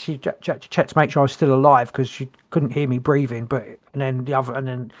 she checked to make sure I was still alive because she couldn't hear me breathing. And then she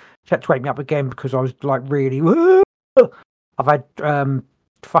had to wake me up again because I was like really. I've had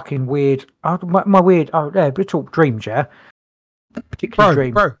fucking weird. My weird. Oh yeah, we talk dreams, yeah. Particularly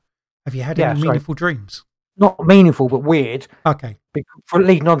dreams. Bro, have you had any meaningful dreams? Not meaningful, but weird. Okay. For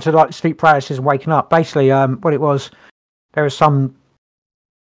leading on to like sleep paralysis and waking up. Basically, what it was, there was some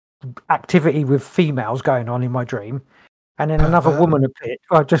activity with females going on in my dream, and then another woman appeared.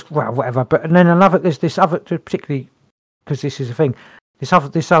 Whatever. But and then there's this other, particularly because this is a thing. There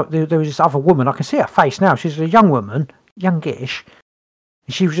was this other woman. I can see her face now. She's a young woman, youngish.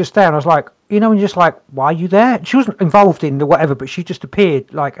 And she was just there, and I was like, and you're just like, why are you there? She wasn't involved in the whatever, but she just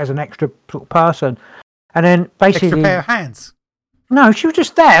appeared like as an extra sort of person. And then basically, extra pair of hands. No, she was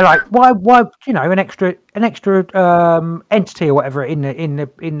just there. Like, why? An extra entity or whatever in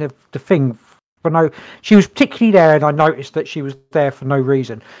the thing for no. She was particularly there, and I noticed that she was there for no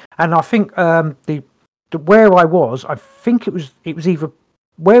reason. And I think the where I was, I think it was either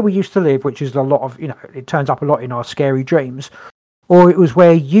where we used to live, which is a lot of it turns up a lot in our scary dreams, or it was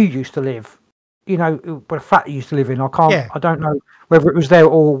where you used to live. Where the flat you used to live in. I don't know whether it was there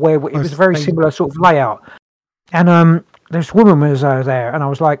or where it was a very similar sort of layout. And this woman was there, and I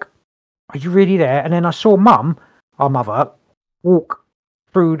was like, "Are you really there?" And then I saw our mother, walk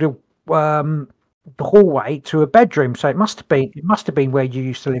through the hallway to a bedroom. So it must have been where you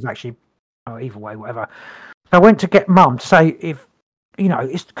used to live, actually. Oh, either way, whatever. So I went to get Mum to say if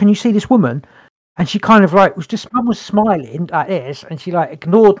can you see this woman? And she kind of like Mum was smiling like this, and she like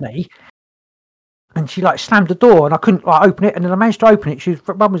ignored me. And she like slammed the door, and I couldn't like open it. And then I managed to open it.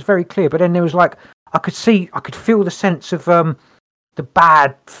 Mum was very clear, but then there was like I could feel the sense of the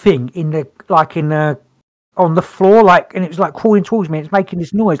bad thing on the floor, like, and it was like crawling towards me. It's making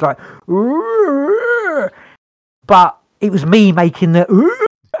this noise, like, but it was me making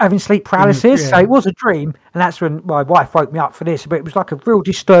having sleep paralysis. So it was a dream, and that's when my wife woke me up for this. But it was like a real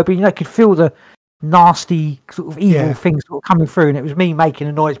disturbing. I could feel the nasty sort of evil things sort of coming through, and it was me making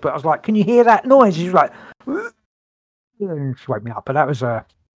a noise. But I was like, "Can you hear that noise?" She was like, and she woke me up. But that was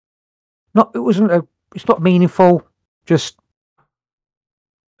it's not meaningful, just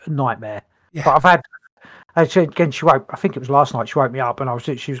a nightmare. Yeah. But again, she woke, I think it was last night, she woke me up, and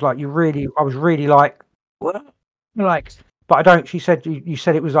she was like, I was really like, what? Like, but she said, you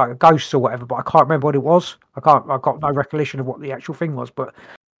said it was like a ghost or whatever, but I can't remember what it was. I got no recollection of what the actual thing was, but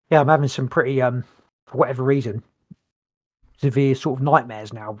yeah, I'm having some pretty, for whatever reason, severe sort of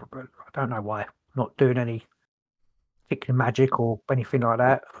nightmares now. I don't know why. I'm not doing any particular magic or anything like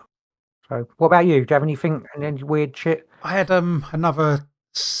that. So, what about you? Do you have anything and any weird shit? I had another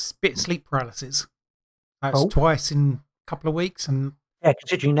bit sleep paralysis. That was twice in a couple of weeks, and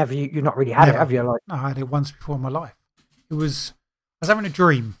considering you've not really had it, have you? Like, no, I had it once before in my life. I was having a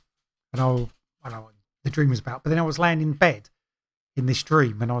dream, and I don't know what the dream was about. But then I was laying in bed in this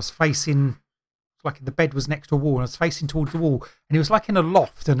dream, and I was facing, like the bed was next to a wall, and I was facing towards the wall, and it was like in a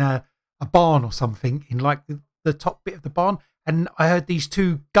loft and a barn or something in like the top bit of the barn. And I heard these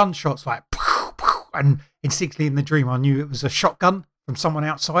two gunshots, like, and instinctively in the dream, I knew it was a shotgun from someone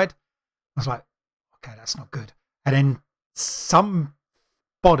outside. I was like, okay, that's not good. And then something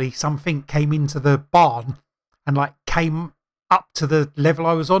came into the barn and like came up to the level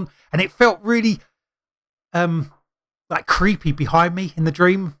I was on, and it felt really, like creepy behind me in the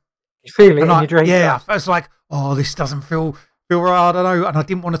dream. You feel it in your dream. Yeah, I was like, oh, this doesn't feel right. I don't know, and I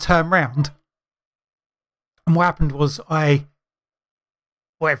didn't want to turn round. And what happened was I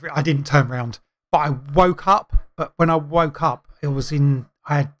didn't turn round, but I woke up. But when I woke up,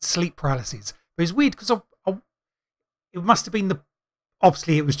 I had sleep paralysis. But it was weird because it must have been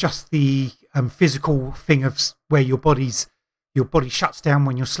obviously it was just the physical thing of where your body shuts down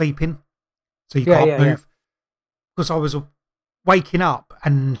when you're sleeping, so you can't move. Because I was waking up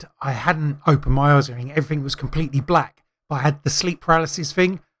and I hadn't opened my eyes or anything. Everything was completely black. But I had the sleep paralysis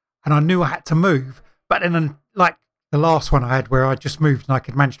thing, and I knew I had to move. But then, like the last one I had, where I just moved and I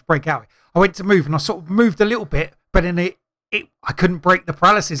could manage to break out, I went to move and I sort of moved a little bit, but then I couldn't break the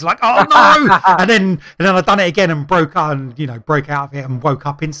paralysis. Like, oh no! and then I done it again and broke out of it and woke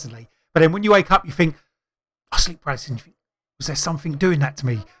up instantly. But then when you wake up, you think, oh, sleep paralysis. And you think, was there something doing that to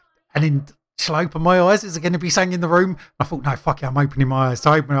me? And then, shall I open my eyes? Is there going to be something in the room? I thought, no, fuck it, I'm opening my eyes.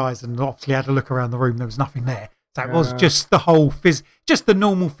 So I opened my eyes and obviously had a look around the room. There was nothing there. So it was just the whole just the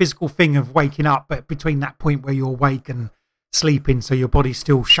normal physical thing of waking up, but between that point where you're awake and sleeping, so your body's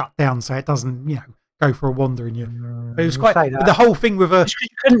still shut down, so it doesn't, go for a wander in you. But it was quite the whole thing with a. You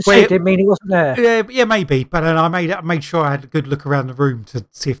couldn't see it, didn't mean it wasn't there. Yeah, maybe. But then I made sure I had a good look around the room to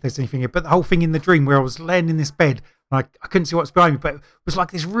see if there's anything here. But the whole thing in the dream where I was laying in this bed and I couldn't see what's behind me, but it was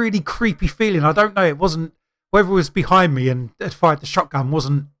like this really creepy feeling. I don't know. It wasn't, whoever was behind me and had fired the shotgun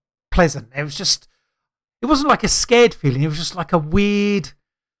wasn't pleasant. It wasn't like a scared feeling. It was just like a weird,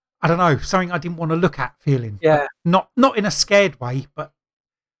 I don't know, something I didn't want to look at feeling. Yeah. Not in a scared way, but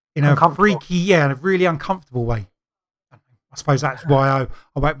in a freaky, in a really uncomfortable way. I suppose that's why I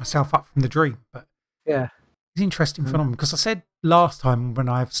woke myself up from the dream. But yeah, it's an interesting phenomenon, because I said last time when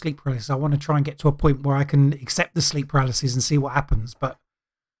I have sleep paralysis, I want to try and get to a point where I can accept the sleep paralysis and see what happens. But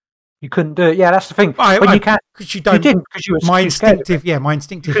you couldn't do it. Yeah, that's the thing. You can't, because you don't. You didn't, because you were my instinctive. You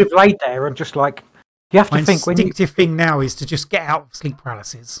could have laid there and just like. You have to think. My instinctive thing now is to just get out of sleep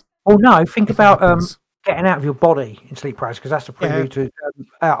paralysis. Oh no! Think about getting out of your body in sleep paralysis, because that's the prelude to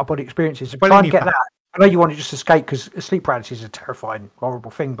out of body experiences. So try and get that. I know you want to just escape, because sleep paralysis is a terrifying, horrible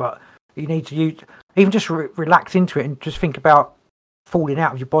thing, but you need to even just relax into it and just think about falling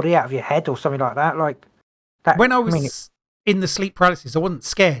out of your body, out of your head, or something like that. Like that. When I was in the sleep paralysis, I wasn't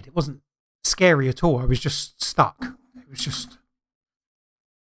scared. It wasn't scary at all. I was just stuck. It was just.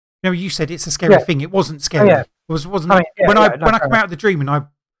 You said it's a scary thing. It wasn't scary. It wasn't. When I come out of the dream and I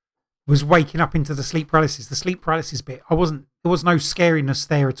was waking up into the sleep paralysis bit, there was no scariness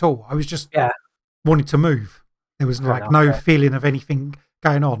there at all. I was just wanted to move. There was no feeling of anything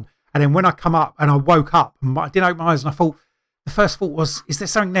going on. And then when I come up and I woke up, and I didn't open my eyes, and I thought, the first thought was, is there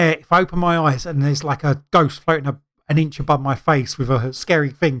something there? If I open my eyes and there's like a ghost floating an inch above my face with a scary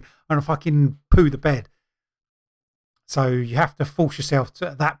thing, and I fucking poo the bed. So you have to force yourself to,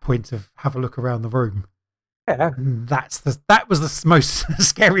 at that point, to have a look around the room. Yeah. That was the most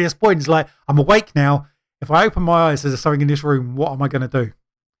scariest point. It's like, I'm awake now. If I open my eyes, there's something in this room. What am I going to do?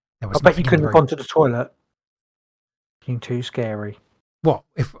 I bet you couldn't have gone to the toilet. Being too scary. What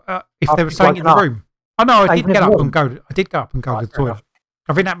if there was something in the room? Oh no, I did get up and go. I did go up and go to the toilet.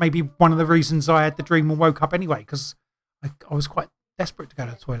 I think that may be one of the reasons I had the dream and woke up anyway, because I was quite desperate to go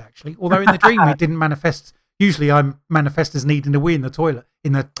to the toilet, actually. Although in the dream it didn't manifest. Usually I manifest as needing to wee in the toilet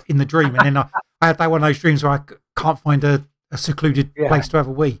in the dream, and then I had that one of those dreams where I can't find a secluded place to have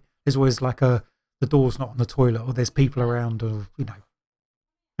a wee. There's always like the door's not on the toilet, or there's people around, or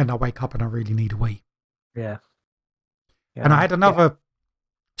and I wake up and I really need a wee. Yeah. And I had another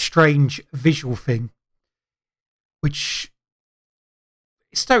strange visual thing, which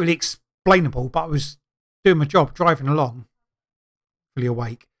is totally explainable, but I was doing my job, driving along, fully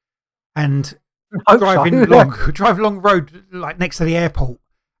awake, and driving along the road, like next to the airport,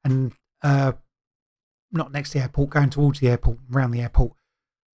 and not next to the airport, going towards the airport, around the airport.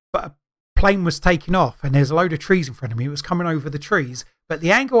 But a plane was taking off, and there's a load of trees in front of me. It was coming over the trees, but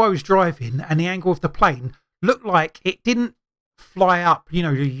the angle I was driving and the angle of the plane looked like it didn't fly up.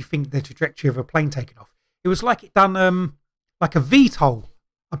 You think the trajectory of a plane taking off. It was like it done like a VTOL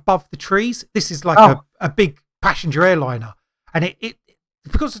above the trees. This is like a big passenger airliner, and it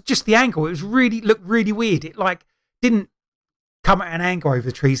because of just the angle, it looked really weird. It like didn't come at an angle over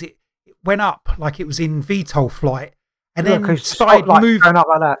the trees. It went up like it was in VTOL flight, and then started moving up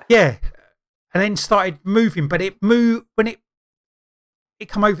like that. Yeah, and then started moving. But it moved when it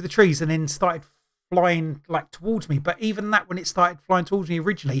come over the trees and then started flying like towards me. But even that, when it started flying towards me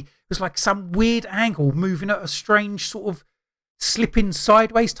originally, it was like some weird angle, moving at a strange sort of slipping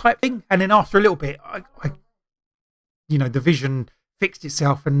sideways type thing. And then after a little bit, I the vision fixed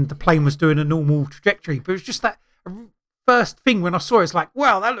itself and the plane was doing a normal trajectory. But it was just that first thing when I saw it, it's like,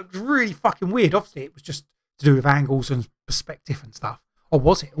 wow, that looks really fucking weird. Obviously, it was just to do with angles and perspective and stuff. Or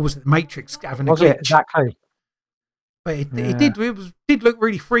was it? Or was it the Matrix having a glitch? Was it? Exactly. But it did look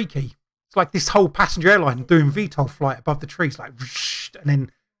really freaky. It's like this whole passenger airline doing VTOL flight above the trees, like, whoosh, and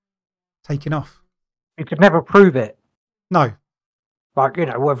then taking off. You could never prove it. No. Like, you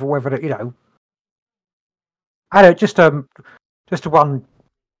know, whether you know. I don't just a one.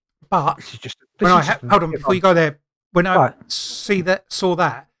 But This is just. Hold on, before you go there, when I saw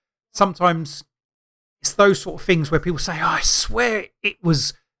that, sometimes it's those sort of things where people say, "Oh, I swear it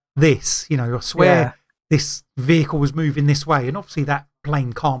was this," you know, I swear this vehicle was moving this way, and obviously that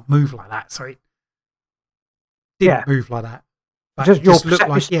plane can't move like that, so it didn't move like that. But just it just looked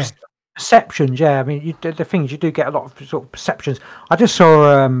like perceptions. Yeah, I mean, the things you do get a lot of sort of perceptions. I just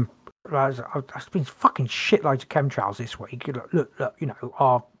saw I've been fucking shitloads of chemtrails this week. Look, you know,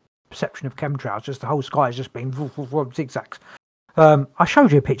 our perception of chemtrails, just the whole sky has just been zigzags. I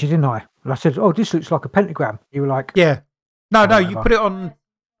showed you a picture, didn't I? And I said, "Oh, this looks like a pentagram." You were like, "Yeah, no, you put it on."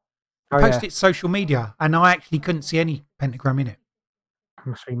 Posted it to social media, and I actually couldn't see any pentagram in it.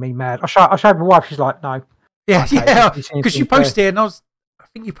 Must be me mad. I showed my wife. She's like, "No." Yeah, because you posted it, and I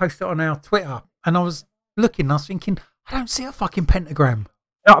think you posted it on our Twitter, and I was looking, and I was thinking, I don't see a fucking pentagram.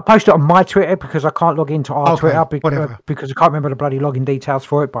 No, I posted it on my Twitter because I can't log into our Twitter because I can't remember the bloody login details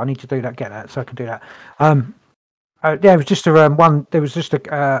for it. But I need to do that, get that, so I can do that. It was just one. There was just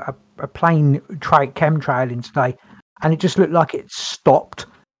a plane chemtrailing today, and it just looked like it stopped.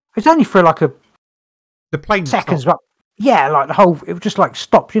 It's only for like the plane seconds, but yeah, like the whole. It was just like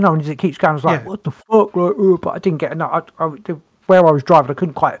stopped, you know, and as it keeps going, I was like, "What the fuck?" Like, but I didn't get enough. Where I was driving, I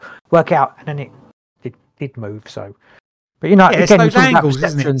couldn't quite work out, and then it did move. So, but you know, again, it's those angles,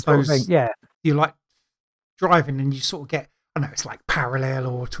 isn't it? Those, you're like driving, and you sort of get. I know it's like parallel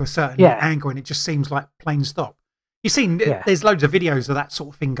or to a certain angle, and it just seems like plane stop. You've seen there's loads of videos of that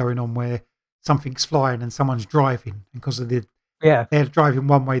sort of thing going on where something's flying and someone's driving, and because of they're driving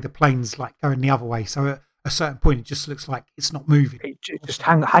one way, the plane's like going the other way. So at a certain point, it just looks like it's not moving. It's just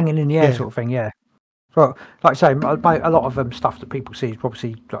hanging in the air, sort of thing. Yeah. Well, like I say, a lot of stuff that people see is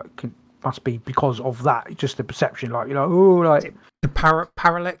obviously like must be because of that. Just the perception, like, you know, like the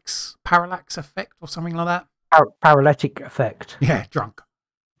parallax effect or something like that. Paralytic effect. Yeah, drunk.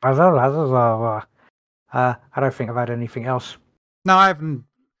 I don't think I've had anything else. No, I haven't.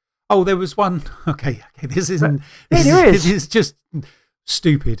 Oh, there was one. Okay, this isn't. This is just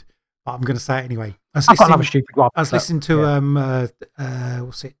stupid. But I'm going to say it anyway. I was listening to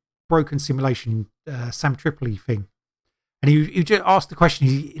what's it? Broken Simulation, Sam Tripoli thing, and he just asked the question,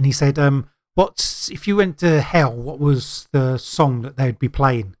 and he said, "What's if you went to hell? What was the song that they'd be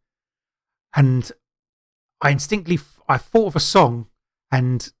playing?" And I thought of a song,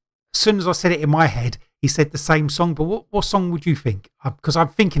 and as soon as I said it in my head, he said the same song. But what song would you think? Because I'm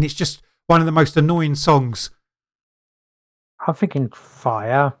thinking it's just one of the most annoying songs. I'm thinking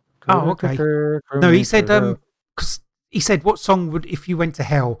Fire. Oh, okay. No, he said because he said, what song would if you went to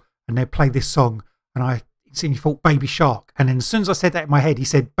hell and they'd play this song? And I instantly thought Baby Shark. And then as soon as I said that in my head, he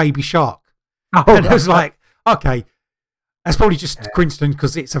said Baby Shark. Oh, and I was like, okay, that's probably just a coincidence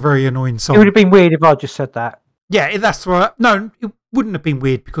because it's a very annoying song. It would have been weird if I just said that. Yeah, that's right. No, it wouldn't have been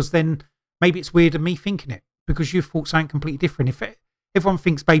weird because then maybe it's weirder me thinking it because you thought something completely different. If everyone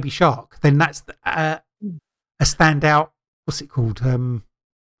thinks Baby Shark, then that's a standout. What's it called?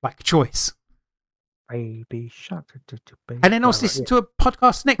 Like choice. Baby Shark. And then I was listening to a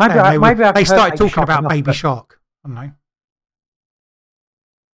podcast next day. They started talking about Baby Shark. I don't know.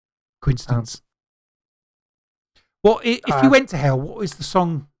 Coincidence. What if you went to hell? What is the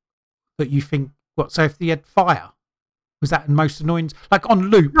song that you think? So if you had Fire, was that the most annoying? Like on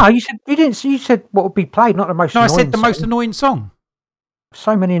loop? No, you didn't. You said what would be played, not the most. No, I said the most annoying song.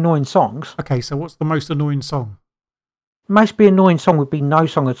 So many annoying songs. Okay, so what's the most annoying song? Most be annoying song would be no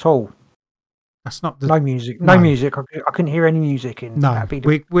song at all. That's not no music. No music. I couldn't hear any music in. No,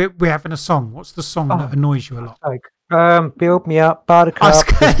 we're having a song. What's the song that annoys you a lot? Build Me Up, Buttercup.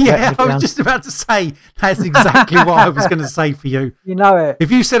 I was just about to say that's exactly what I was going to say for you. You know it.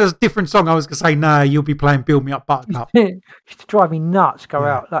 If you said a different song, I was going to say no. You'll be playing Build Me Up, Buttercup. It used to drive me nuts. Go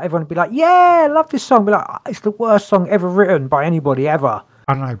out, like everyone would be like, "Yeah, I love this song." Be like, "It's the worst song ever written by anybody ever."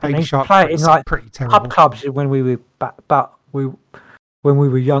 I don't know. Baby Shark play it in like pretty terrible. Pub clubs when we were when we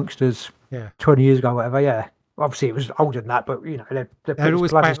were youngsters. 20 years ago, whatever. Yeah. Obviously, it was older than that, but you know, they'd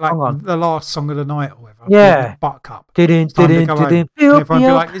always play like the last song of the night or whatever. Yeah, Buttercup. Didn't build me up,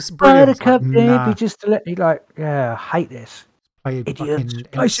 like, this is brilliant. Buttercup, baby, just to let me like, I hate this. Play idiots.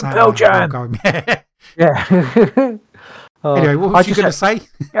 Play some Pearl Jam. Yeah. Yeah. Anyway, what was you going to say?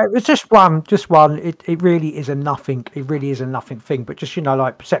 Yeah, it's just one. It really is a nothing. It really is a nothing thing. But just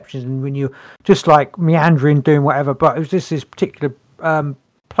like perceptions, and when you're just like meandering, doing whatever. But it was just this particular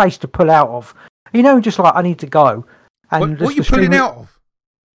place to pull out of. Just like I need to go. And what are you pulling out of?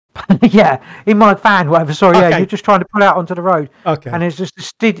 Yeah, in my van, whatever. Sorry, Okay. yeah, you're just trying to pull out onto the road. Okay. And there's just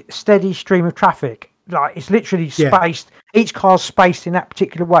a steady stream of traffic. Like it's literally Yeah. spaced. Each car's spaced in that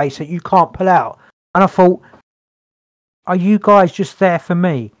particular way, so you can't pull out. And I thought, are you guys just there for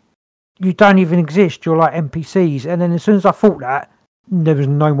me? You don't even exist. You're like NPCs. And then as soon as I thought that, there was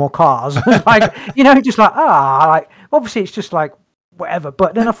no more cars. Like, just like, like, obviously it's just like, whatever.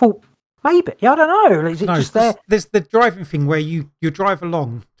 But then I thought, maybe, I don't know. Is it just there? There's the driving thing where you drive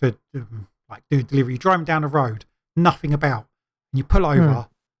along to like do a delivery. You're driving down the road, nothing about. And you pull over,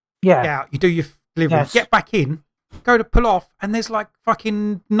 Yeah. get out, you do your delivery, get back in, go to pull off, and there's like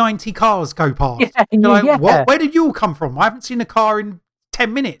fucking 90 cars go past. Yeah, you're like, what? Where did you all come from? I haven't seen a car in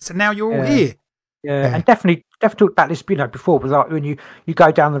 10 minutes, and now you're all here. Yeah, and definitely talked about this, before. Was like when you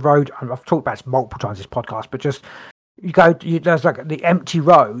go down the road. And I've talked about this multiple times this podcast, but just there's like the empty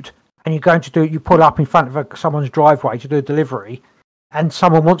road, and you're going to you pull up in front of someone's driveway to do a delivery, and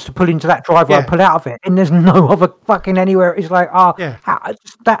someone wants to pull into that driveway and pull out of it, and there's no other fucking anywhere. It's like,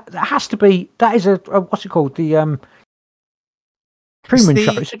 that has to be. That is a what's it called? The Truman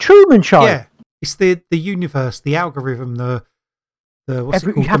Show. It's a Truman Show. Yeah, it's the universe, the algorithm, the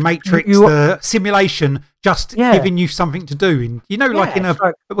the Matrix, the simulation, just giving you something to do. And like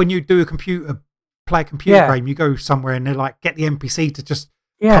when you do play a computer game, you go somewhere and they're like, get the NPC to just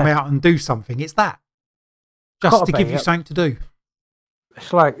come out and do something. It's that, just to give you something to do.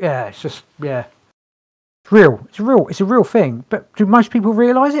 It's like, it's just, it's real. It's a real thing. But do most people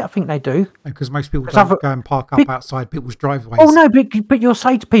realise it? I think they do. Because most people don't go and park up outside people's driveways. Oh no, but you'll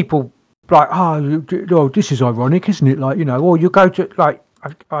say to people like, oh, this is ironic, isn't it? Like, or you go to, like,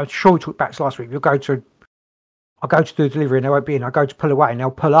 I'm sure we talked about this last week. I'll go to do a delivery and they won't be in. I go to pull away and they'll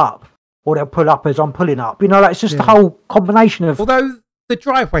pull up, or they'll pull up as I'm pulling up. Like, it's just the whole combination of. Although the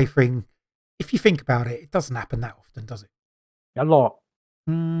driveway thing, if you think about it, it doesn't happen that often, does it? A lot.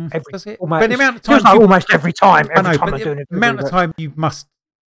 Does it? Almost, but the amount of time almost every time. The amount of time you must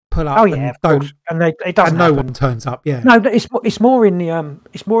pull up. And it doesn't. And no one turns up. Yeah. No, it's more in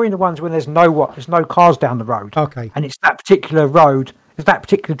the ones when there's no cars down the road. Okay. And it's that particular road, it's that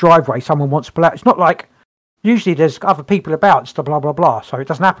particular driveway someone wants to pull out. It's not like usually there's other people about, stuff, blah blah blah. So it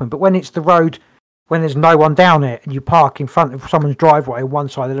doesn't happen. But when it's the road, when there's no one down it, and you park in front of someone's driveway on one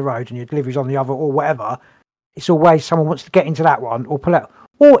side of the road and your delivery's on the other, or whatever. It's always someone wants to get into that one or pull out.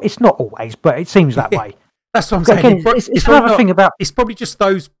 Or it's not always, but it seems that way. That's what I'm saying. Again, it's another thing about. It's probably just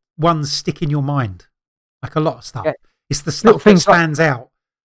those ones stick in your mind, like a lot of stuff. Yeah. It's the stuff that stands out.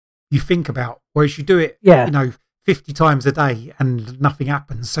 You think about, whereas you do it, 50 times a day and nothing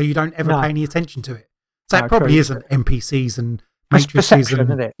happens, so you don't ever pay any attention to it. So that probably isn't NPCs and matrices,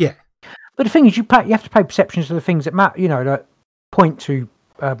 isn't it? Yeah. But the thing is, you have to pay perceptions to the things that matter. That point to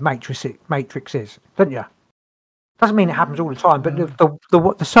matrices, don't you? Doesn't mean it happens all the time, but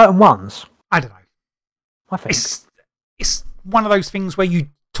the certain ones. I don't know. I think it's one of those things where you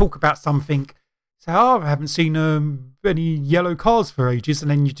talk about something, say, I haven't seen any yellow cars for ages,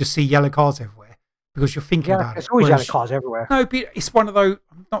 and then you just see yellow cars everywhere because you're thinking about it. There's always yellow cars everywhere. No, but it's one of those,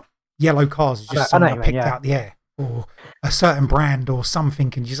 not yellow cars, it's just something I picked out the air, or a certain brand or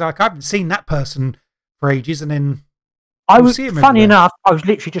something, and you're like, I haven't seen that person for ages, and then funny enough, I was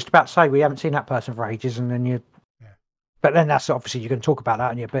literally just about to say we haven't seen that person for ages, and then you. But then that's obviously you're going to talk about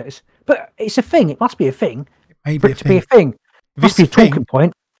that in your bit. But it's a thing. It must be a thing. It may be a thing. It must be a talking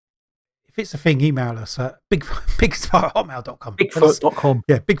point. If it's a thing, email us at bigconspire@hotmail.com. Bigfoot.com.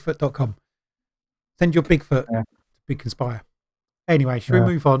 Yeah, bigfoot.com. Send your Bigfoot to Big Conspire. Anyway, should we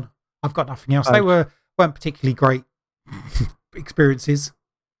move on? I've got nothing else. They weren't particularly great experiences.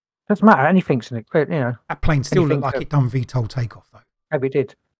 Doesn't matter. Anything's in it. That plane still looked like it done VTOL takeoff, though. Maybe it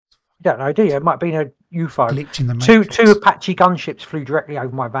did. You don't know, do you? It might have been a UFO. Glitch in the Matrix. Two Apache gunships flew directly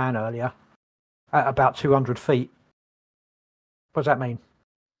over my van earlier at about 200 feet. What does that mean?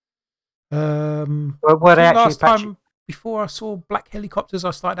 Were they actually last time before I saw black helicopters,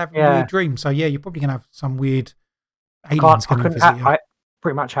 I started having weird dreams. So yeah, you're probably gonna have some weird aliens coming to visit you. I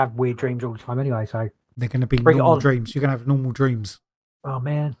pretty much have weird dreams all the time anyway. So they're going to be normal dreams. You're going to have normal dreams. Oh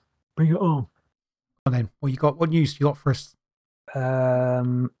man, bring it on. And then what you got? What news you got for us?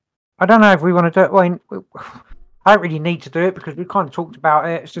 I don't know if we want to do it. Well, I don't really need to do it because we kind of talked about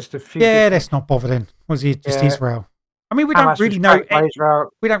it. It's just a few. Yeah, let's not bother then. Was it just Israel? I mean, we don't really know.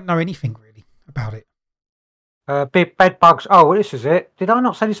 We don't know anything really about it. Bed bugs. Oh, well, this is it. Did I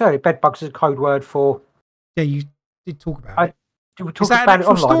not say this earlier? Bed bugs is a code word for. Yeah, you did talk about I it. did we Is talk that an about it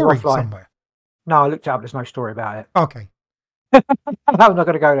actual online or story offline? somewhere? No, I looked it up. There's no story about it. Okay. I'm not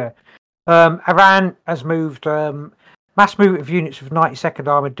going to go there. Iran has moved. Mass movement of units of 92nd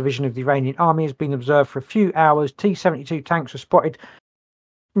Armoured Division of the Iranian Army has been observed for a few hours. T-72 tanks were spotted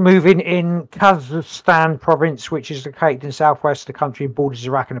moving in Kazakhstan province, which is located in southwest of the country and borders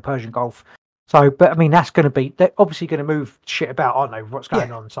Iraq and the Persian Gulf. So, but I mean, that's going to be, they're obviously going to move shit about, aren't they? What's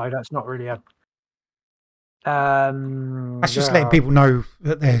going on? So that's not really a. That's just letting people know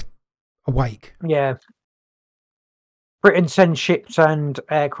that they're awake. Yeah. Britain sends ships and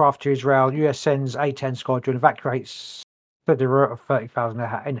aircraft to Israel. US sends A-10 squadron, evacuates the route of 30,000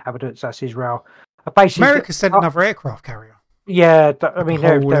 inhabitants. That's Israel. Basically, America sent another aircraft carrier. Yeah, I mean,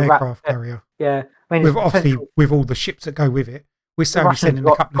 they're they're aircraft carrier. Yeah, I mean, with obviously with all the ships that go with it, we're only sending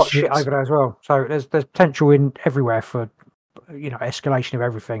a couple of ships shit over there as well. So there's potential in everywhere for escalation of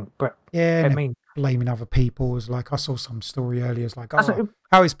everything. But yeah, I mean, blaming other people is like I saw some story earlier. It's like,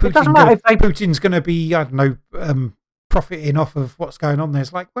 how is Putin's going to be I don't know profiting off of what's going on there?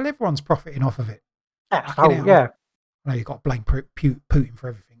 It's like, well, everyone's profiting off of it. Yeah. I know you've got to blame Putin for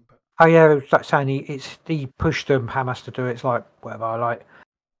everything. Oh yeah, it's like saying he pushed them Hamas to do it. It's like whatever. Like,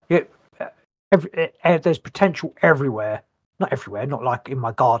 there's potential everywhere. Not everywhere, not like in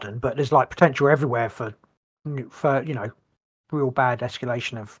my garden, but there's like potential everywhere for real bad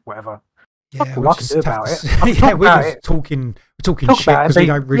escalation of whatever. Yeah, all I can do about it. Yeah, we're just talking shit because we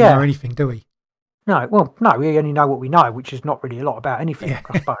don't really know anything, do we? No, well, no, we only know what we know, which is not really a lot about anything,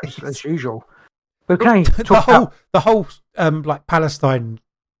 I suppose, as usual. But the whole like Palestine.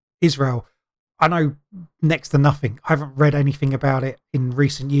 Israel, I know next to nothing. I haven't read anything about it in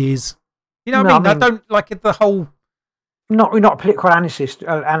recent years. You know what I mean? I don't like the whole. We're not a political analyst.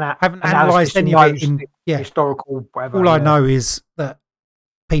 I haven't analysed any of it in historical whatever. All I know is that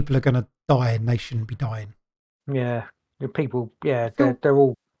people are going to die and they shouldn't be dying. Yeah, the people. Yeah, they're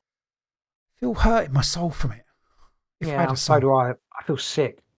all. I feel hurt in my soul from it. So do I. I feel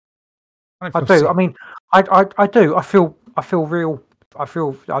sick. I do. Sick. I mean, I do. I feel real. I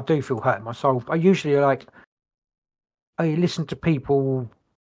do feel hurt in my soul. I usually I listen to people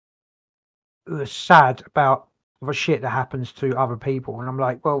who are sad about the shit that happens to other people, and I'm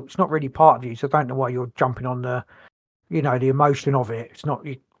like, well, it's not really part of you, so I don't know why you're jumping on the emotion of it. It's not,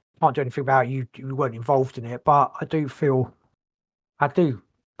 you can't do anything about it. You weren't involved in it, but I do feel, you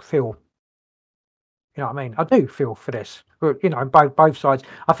know what I mean? I do feel for this, but both sides.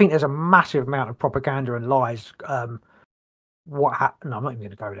 I think there's a massive amount of propaganda and lies. What happened? No, I'm not even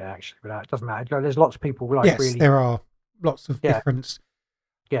going to go there actually, but that doesn't matter. There's lots of people really. There are lots of difference.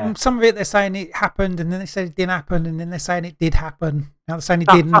 Yeah. Some of it they're saying it happened, and then they say it didn't happen, and then they're saying it did happen. Now they're saying it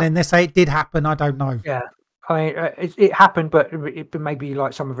didn't, and then they say it did happen. I don't know. Yeah, I mean, it happened, but it maybe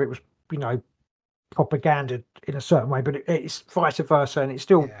like some of it was propaganda in a certain way, but it's vice versa, and it's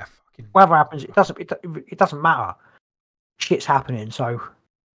still whatever happens. It doesn't matter. Shit's happening, so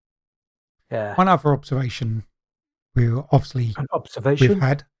yeah. One other observation we've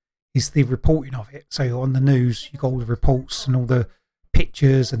had is the reporting of it. So on the news, you got all the reports and all the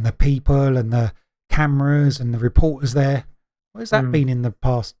pictures and the people and the cameras and the reporters there. What has that been in the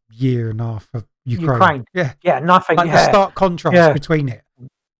past year and a half of Ukraine? Yeah, nothing. Like the stark contrast between it.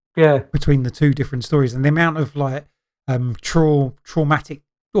 Yeah, between the two different stories and the amount of like traumatic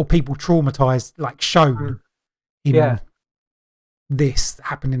or people traumatized like shown in this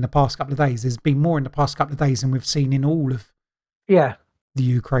happened in the past couple of days. There's been more in the past couple of days than we've seen in all of the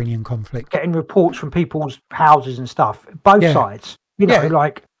Ukrainian conflict. Getting reports from people's houses and stuff, both sides.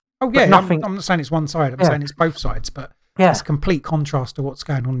 Nothing. I'm not saying it's one side. I'm saying it's both sides, but it's a complete contrast to what's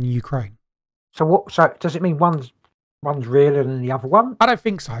going on in Ukraine. So does it mean one's realer than the other one? I don't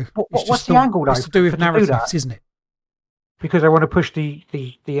think so. What's the angle though? It's to do with narratives, isn't it? Because they want to push the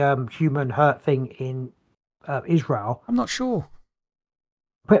human hurt thing in Israel. I'm not sure.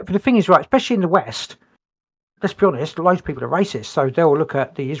 But the thing is, right, especially in the West, let's be honest, loads of people are racist, so they'll look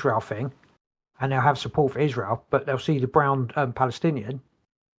at the Israel thing and they'll have support for Israel, but they'll see the brown Palestinian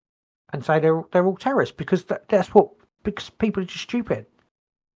and say they're all terrorists because because people are just stupid.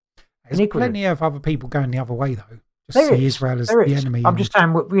 There's plenty of other people going the other way though. Just see Israel as the enemy. I'm just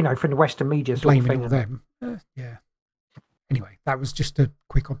saying, from the Western media, blaming all them. Yeah. Anyway, that was just a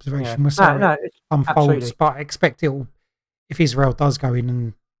quick observation. We're sorry it unfolds, but I expect if Israel does go in,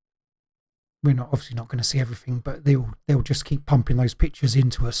 and we're obviously not going to see everything, but they'll just keep pumping those pictures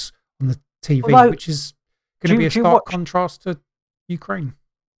into us on the TV, which is going to be a stark contrast to Ukraine.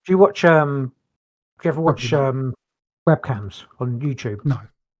 Do you ever watch webcams on YouTube? No.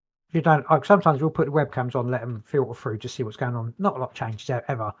 You don't. Sometimes we'll put the webcams on, let them filter through to see what's going on. Not a lot changes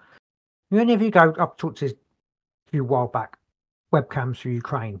ever. Any of you go? I've talked to a few while back, webcams for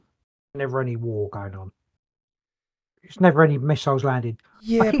Ukraine. Never any war going on. It's never any missiles landed.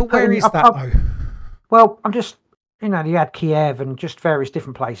 Yeah, but where is that though? Well, I'm just, you had Kiev and just various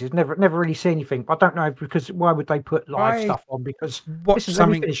different places. Never really see anything. I don't know because why would they put live stuff on? Because watch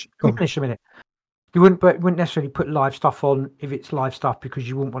something. Let me finish a minute. You wouldn't necessarily put live stuff on if it's live stuff because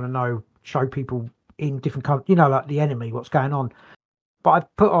you wouldn't want to show people in different countries, like the enemy, what's going on. But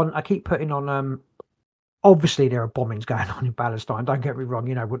I keep putting on. Obviously, there are bombings going on in Palestine. Don't get me wrong.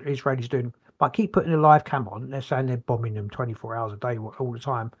 What Israelis doing. But I keep putting a live cam on. They're saying they're bombing them 24 hours a day, all the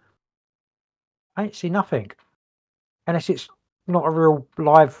time. I ain't see nothing, unless it's not a real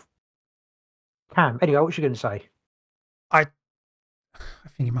live cam. Anyway, what you going to say? I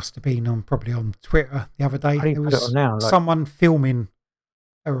think it must have been probably on Twitter the other day. There was someone filming,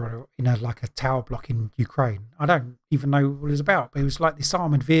 like a tower block in Ukraine. I don't even know what it was about, but it was like this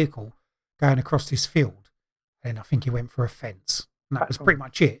armoured vehicle going across this field. And I think he went for a fence. And that was pretty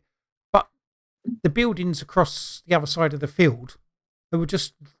much it. But the buildings across the other side of the field, they were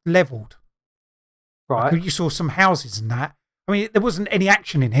just levelled. Right. Like you saw some houses and that. I mean, there wasn't any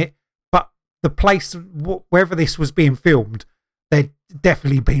action in it, but the place, wherever this was being filmed, there'd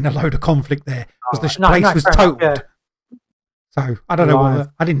definitely been a load of conflict there because the place was totaled. Yeah. So I don't know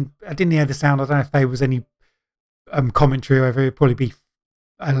I didn't hear the sound. I don't know if there was any commentary or whether it'd probably be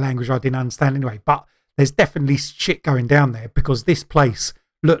a language I didn't understand anyway. But there's definitely shit going down there because this place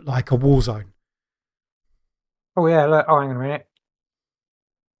looked like a war zone. Oh yeah, look, hang on a minute.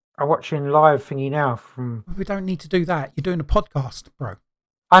 I'm watching live thingy now from. We don't need to do that. You're doing a podcast, bro.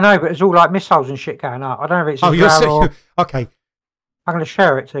 I know, but it's all like missiles and shit going up. I don't know if it's. Okay. I'm going to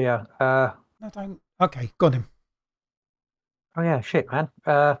share it to you. No, don't. Okay, got him. Oh yeah, shit, man.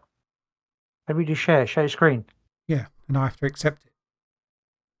 Let me just share the screen. Yeah, and I have to accept it,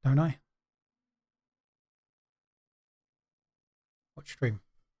 don't I? Watch stream.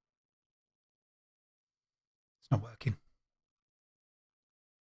 It's not working.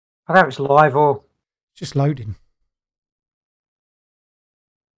 I don't know if it's live or. It's just loading.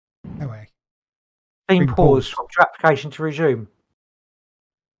 Anyway. Team pause. Swap your application to resume.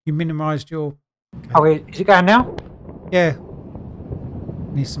 You minimised your. Okay. Oh, is it going now? Yeah.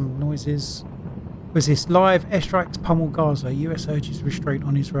 Need some noises. Was this live airstrikes pummel Gaza? US urges restraint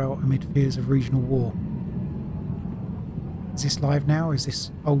on Israel amid fears of regional war. Is this live now? Is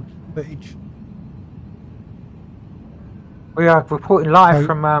this old footage? We are reporting live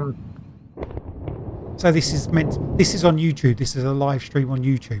from. So this is This is on YouTube. This is a live stream on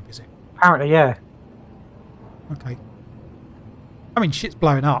YouTube, is it? Apparently, yeah. Okay. I mean, shit's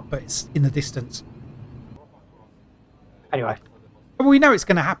blowing up, but it's in the distance. Anyway. Well, we know it's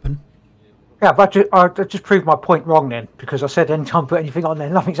going to happen. Yeah, but I just proved my point wrong then, because I said anytime I put anything on there,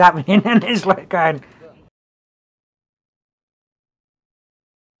 nothing's happening, and it's like going.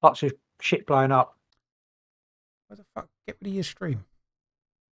 Lots of shit blowing up. What the fuck? Get rid of your stream.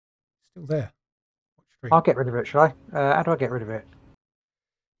 Still there. I'll get rid of it, shall I? How do I get rid of it?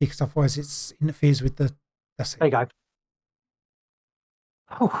 Because otherwise it interferes with the. That's it. There you go.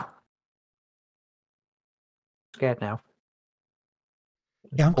 Whew. Scared now.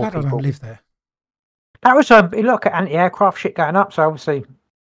 Yeah, I'm glad I don't live there. That was look at anti-aircraft shit going up, so obviously.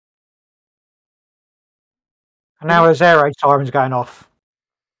 And now there's air raid sirens going off.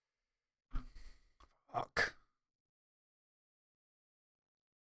 Fuck.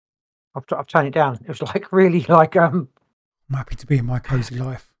 I've turned it down. It was like really like I'm happy to be in my cozy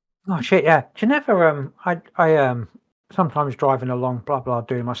life. Oh shit, yeah. Do you never I sometimes driving along, blah blah,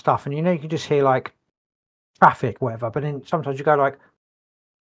 doing my stuff, and you can just hear like traffic, whatever. But then sometimes you go like,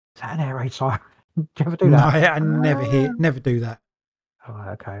 "Is that an air raid siren?" Do you ever do that? No, I never do that. Oh,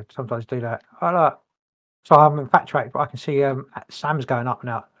 okay. Sometimes do that. So I'm infatuated, but I can see Sam's going up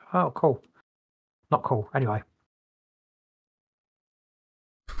now. Oh, cool. Not cool. Anyway,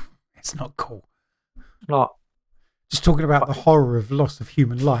 it's not cool. It's not. Just talking about the horror of loss of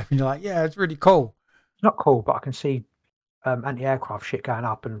human life, and you're like, yeah, it's really cool. It's not cool, but I can see anti-aircraft shit going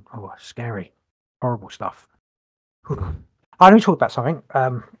up, and scary, horrible stuff. I need to talk about something.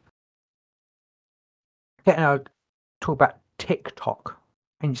 Talk about TikTok,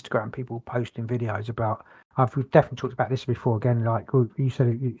 Instagram, people posting videos about. We've definitely talked about this before. Again, like you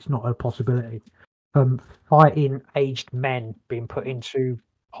said, it's not a possibility. Fighting aged men being put into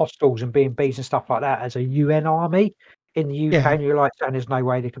hostels and being bees and stuff like that as a UN army in the UK, and you're like saying there's no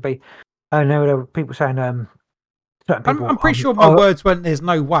way there could be. And there were people saying, certain people. I'm pretty sure my words weren't. There's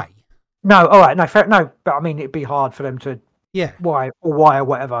no way. No, all right, no, fair, no, but I mean it'd be hard for them to. Yeah. Why or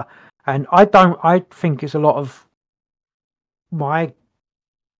whatever, and I think it's a lot of my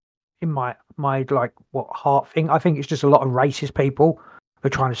my like what heart thing. I think it's just a lot of racist people who are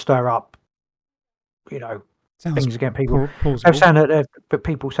trying to stir up, Sounds things against people. They're plausible. saying that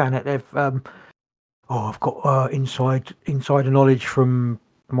people saying that they've I've got insider knowledge from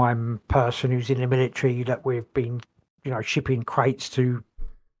my person who's in the military that we've been shipping crates to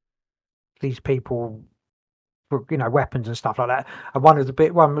these people for weapons and stuff like that. And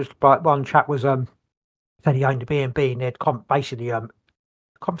one chap was said he owned a B&B and they'd basically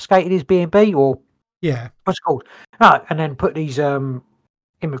confiscated his B&B, or Yeah. what's it called? No, and then put these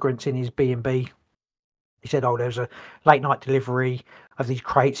immigrants in his B&B. He said, "Oh, there was a late night delivery of these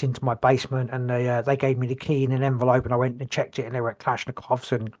crates into my basement, and they gave me the key in an envelope, and I went and checked it, and there were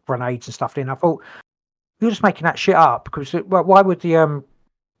Kalashnikovs and grenades and stuff in." I thought, you're just making that shit up, because why would the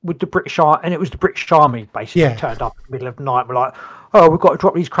British Army, and it was the British Army basically turned up in the middle of the night, we're like, "Oh, we've got to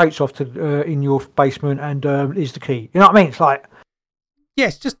drop these crates off to in your basement, and here's the key." You know what I mean? It's like, yeah,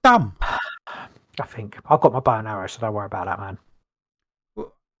 it's just dumb. I think I've got my bow and arrow, so don't worry about that, man.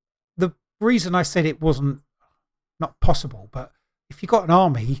 The reason I said it wasn't not possible, but if you've got an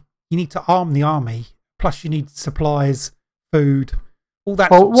army, you need to arm the army. Plus, you need supplies, food, all that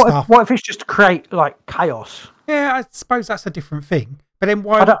sort of stuff. What if it's just to create like chaos? Yeah, I suppose that's a different thing. But then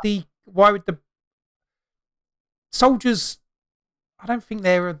why would the soldiers? I don't think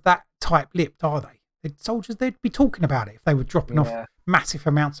they're that tight-lipped, are they? The soldiers, they'd be talking about it if they were dropping off massive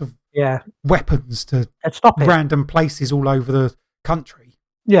amounts of weapons to random places all over the country.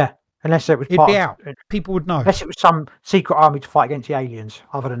 Yeah, unless it was it'd be out. People would know. Unless it was some secret army to fight against the aliens.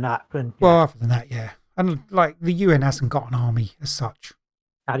 Other than that, then other than that, yeah. And like the UN hasn't got an army as such.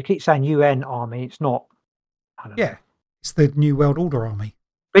 Now they keep saying UN army. It's not. I don't know. It's the New World Order army.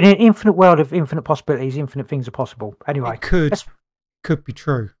 But in an infinite world of infinite possibilities, infinite things are possible. Anyway, it could be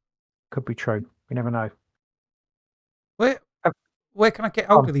true. Could be true. We never know. Where can I get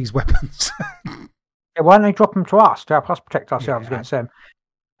hold of these weapons? Why don't they drop them to us to help us protect ourselves against them?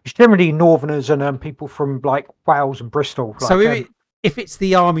 It's generally Northerners and people from like Wales and Bristol. So if it's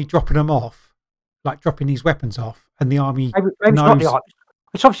the army dropping them off, like dropping these weapons off, and the army maybe it's not the army.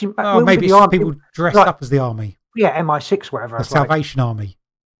 It's obviously maybe it's just people dressed up as the army. Yeah, MI6, whatever. The Salvation Army.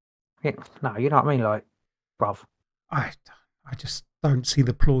 Yeah, no, you know what I mean, like, bruv. I just don't see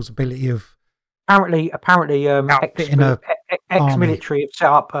the plausibility of. Apparently, ex-military have set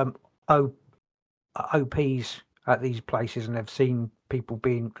up OPs at these places, and they've seen people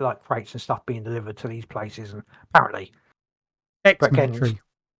being like crates and stuff being delivered to these places, and apparently ex-military.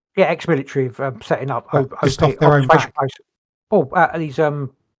 Ex-military have setting up just off their own back.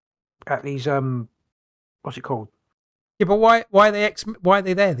 At these what's it called? Yeah, but why are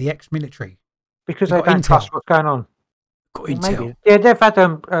they there? The ex-military? Because they don't trust what's going on. Got intel. Maybe. Yeah, they've had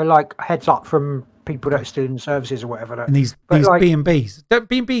like heads up from people that are still in services or whatever. And these B&Bs. Don't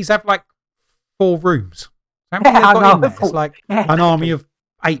B&Bs have like 4 rooms? How many have got in there? It's like an army of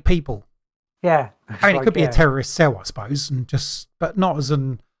 8 people. Yeah. I mean, it could be a terrorist cell, I suppose, but not as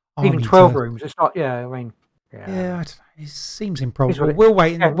an army. Even 12 rooms. It's not. Yeah, I mean. Yeah, I don't know. It seems improbable. We'll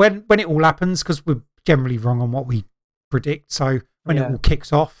wait when it all happens, because we're generally wrong on what we predict. So when it all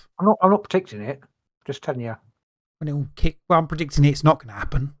kicks off, I'm not predicting it. Just telling you. When it all I'm predicting it's not going to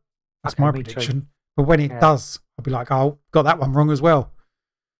happen. That's my prediction. Too. But when it does, I'll be like, "Oh, got that one wrong as well."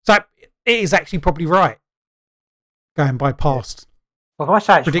 So it is actually probably right. Going by past. Well, if I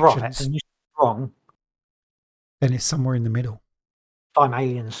say it's right and you're wrong, then it's somewhere in the middle. Time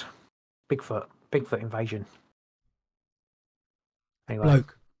aliens, Bigfoot invasion. Anyway.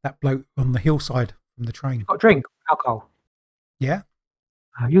 That bloke on the hillside from the train. Got a drink, alcohol. Yeah.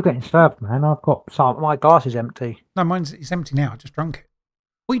 Oh, you're getting served, man. I've got some. My glass is empty. No, it's empty now. I just drunk it.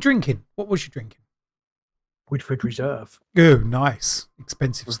 What are you drinking? What was you drinking? Woodford Reserve. Oh, nice.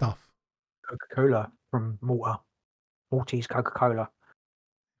 Expensive stuff. Coca-Cola from Malta. Maltese Coca-Cola.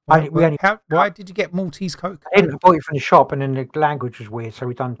 Why did you get Maltese Coke? I bought it from the shop, and then the language was weird, so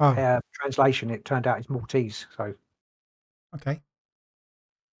we done translation. It turned out it's Maltese. So. Okay.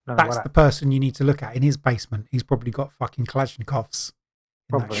 That's the person you need to look at in his basement. He's probably got fucking Kalashnikovs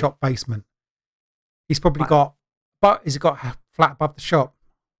in that shop basement. He's probably got, but has he got a flat above the shop?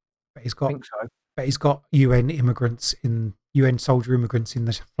 But he's got, I think so. But he's got UN soldier immigrants in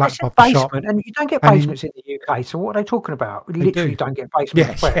the flat above the shop. And you don't get basements in the UK. So what are they talking about? We literally don't get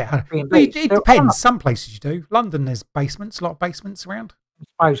basements. Yeah. It depends. Some places you do. London, there's basements. A lot of basements around.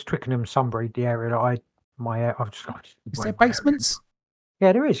 I suppose Twickenham, Sunbury, the area that I've just. Is there basements?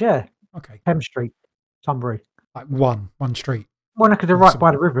 Yeah, there is, yeah. Okay. Thames Street, Sunbury. Like one street. Well, because they're right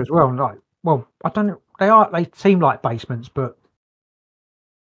by the river as well. I don't know. They seem like basements, but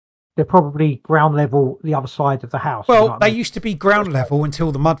they're probably ground level the other side of the house. You know Well, what I they mean? used to be ground level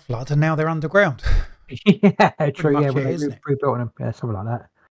until the mud flood, and now they're underground. Yeah, true. much Yeah, when it, they isn't it? rebuilt them, yeah, something like that.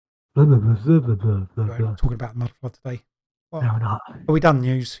 Blah, blah, blah, blah, blah, blah, blah, We're blah. not talking about the mud flood today. What? No, not. Are we done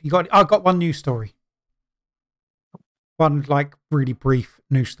news? I got one news story. One like really brief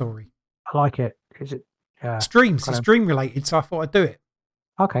news story. I like it. Is it? It's dreams. kind It's of- dream related, so I thought I'd do it.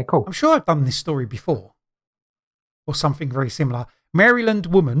 Okay, cool. I'm sure I've done this story before, or something very similar. Maryland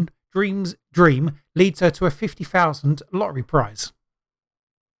woman dream leads her to a $50,000 lottery prize.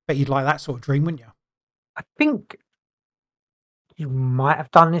 Bet you'd like that sort of dream, wouldn't you? I think you might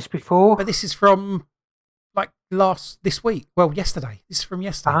have done this before. But this is from like this week. Well, yesterday. This is from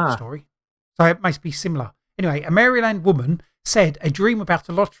yesterday, the story. So it must be similar. Anyway, a Maryland woman said a dream about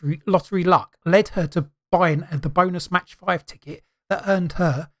a lottery luck led her to buying the bonus match 5 ticket that earned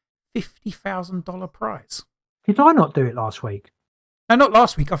her $50,000 prize. Did I not do it last week? No, not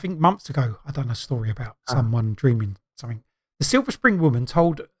last week. I think months ago, I done a story about someone dreaming something. The Silver Spring woman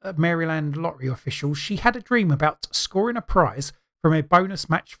told Maryland lottery officials she had a dream about scoring a prize from a bonus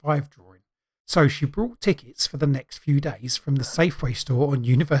match 5 drawing. So she brought tickets for the next few days from the Safeway store on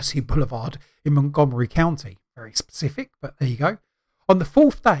University Boulevard in Montgomery County. Very specific, but there you go. On the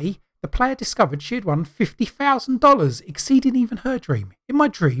 4th day, the player discovered she had won $50,000, exceeding even her dream. In my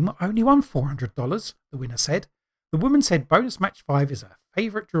dream, I only won $400, the winner said. The woman said bonus match 5 is her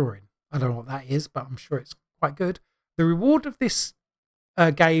favourite drawing. I don't know what that is, but I'm sure it's quite good. The reward of this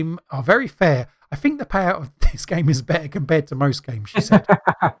game are very fair. I think the payout of this game is better compared to most games, she said.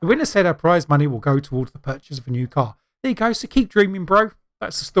 The winner said her prize money will go towards the purchase of a new car. There you go. So keep dreaming, bro.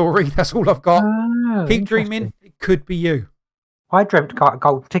 That's the story. That's all I've got. Keep dreaming. It could be you. I dreamt got a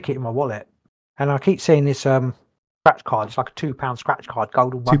gold ticket in my wallet, and I keep seeing this scratch card. It's like a £2 scratch card,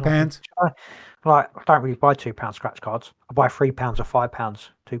 golden one. £2. I don't really buy £2 scratch cards. I buy £3 or £5.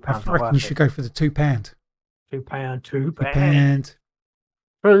 £2. I reckon you should go for the £2. £2. £2.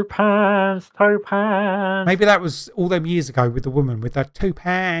 £2. Maybe that was all them years ago with the woman with that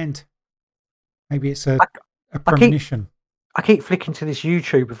 £2. Maybe it's a premonition. I keep flicking to this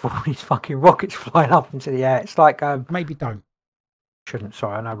YouTube before these fucking rockets flying up into the air. It's like maybe don't. Shouldn't.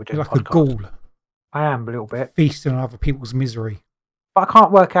 Sorry, I know we're doing You're like a ghoul. I am a little bit feasting on other people's misery. But I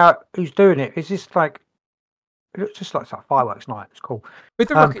can't work out who's doing it. Is this like? It looks just like fireworks night. It's cool. But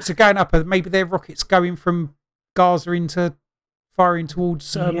the rockets are going up, maybe they're rockets going from Gaza into firing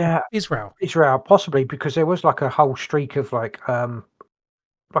towards Israel. Israel, possibly, because there was like a whole streak of like some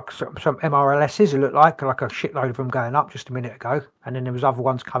MRLSs. It looked like a shitload of them going up just a minute ago, and then there was other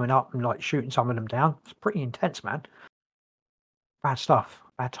ones coming up and like shooting some of them down. It's pretty intense, man. Bad stuff.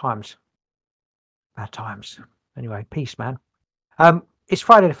 Bad times. Bad times. Anyway, peace, man. It's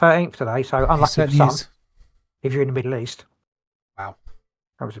Friday the 13th today, so unlucky for some. If you're in the Middle East. Wow.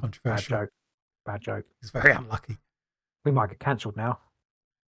 That was a bad joke. Bad joke. It's very unlucky. We might get cancelled now.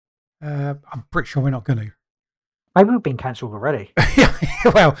 I'm pretty sure we're not going to. Maybe we've been cancelled already.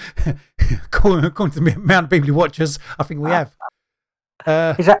 Well, according to the amount of people who watch us, I think we have.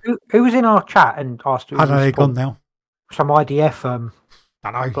 Is that who was in our chat and asked? I don't know, they're gone now. Some IDF.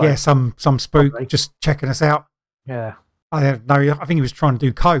 I don't know. Yeah, some spook probably. Just checking us out. Yeah. I don't know. I think he was trying to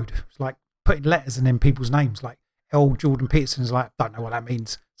do code. It's like putting letters and then people's names. Like L. Jordan Peterson is like, don't know what that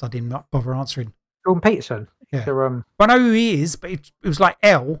means, so I didn't bother answering. Jordan Peterson. Yeah. I know who he is, but it was like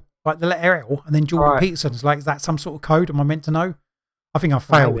L, like the letter L, and then Jordan Peterson is like, is that some sort of code? Am I meant to know? I think I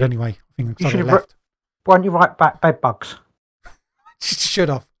failed anyway. I think you should have left. Why don't you write back bed bugs? Should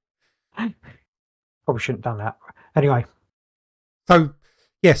have. Probably shouldn't have done that. Anyway. So,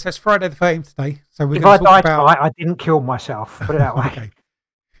 yes, that's Friday the 13th today. So we're if going to I talk died about... tonight, I didn't kill myself. Put it that way. Okay.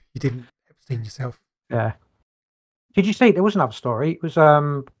 You didn't Epstein yourself. Yeah. Did you see there was another story? It was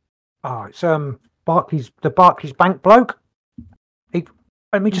Barclays, the Barclays Bank bloke.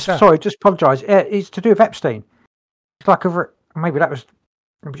 Just apologise. It's to do with Epstein. It's like maybe that was.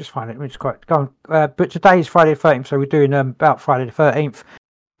 Let me just find it. Let me just go on. But today is Friday the 13th, so we're doing about Friday the 13th,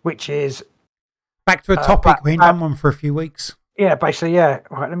 which is back to a topic. We ain't done one for a few weeks. Yeah, basically, yeah.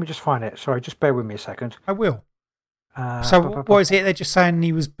 Right, let me just find it. Sorry, just bear with me a second. I will. What is it? They're just saying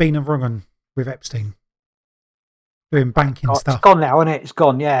he was being a wrong one with Epstein, doing banking stuff. It's gone now, isn't it? It's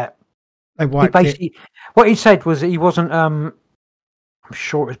gone. Yeah. They wiped it. What he said was that he wasn't. I'm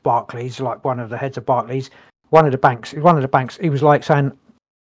sure it was Barclays, like one of the heads of Barclays, one of the banks. He was like saying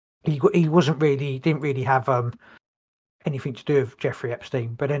he wasn't really, didn't really have anything to do with Jeffrey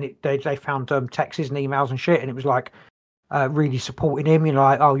Epstein. But then they found texts and emails and shit, and it was like really supporting him. You know,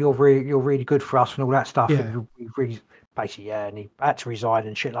 like, oh, you're really good for us and all that stuff. Yeah. And he really basically, and he had to resign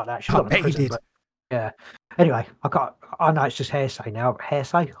and shit like that. She's I bet he did. Yeah. Anyway, I know it's just hearsay now,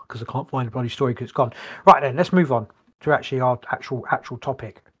 hearsay because I can't find the bloody story because it's gone. Right then, let's move on to actually our actual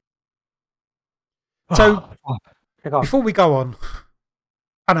topic. So Go on. before we go on,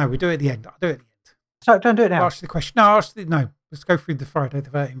 I know we do it at the end. I'll do it at the end. So don't do it I'll now. ask you the question. No. Let's go through the Friday the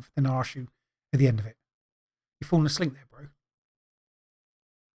 13th, then I'll ask you at the end of it. You're falling asleep there, bro.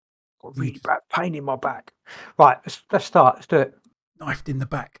 Got a really bad pain in my back. Right, let's start. Let's do it. Knifed in the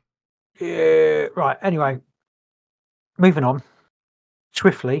back. Yeah. Right. Anyway, moving on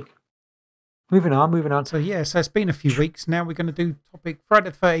swiftly. Moving on. So it's been a few weeks. Now we're going to do topic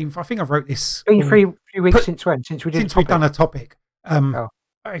Friday the 13th. I think I wrote this. Been few weeks since when? Since we did. Since we've done a topic. Oh.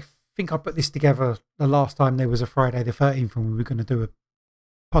 I think I put this together the last time there was a Friday the 13th when we were going to do a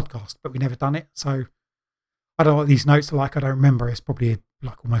podcast, but we never done it. So I don't know what these notes are like. I don't remember. It's probably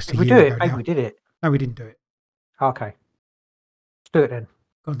like almost a year ago. Maybe we did it. No, we didn't do it. Okay. Let's do it then.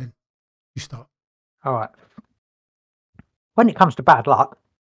 Go on then. You start. All right. When it comes to bad luck,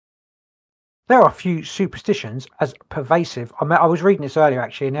 there are a few superstitions as pervasive. I was reading this earlier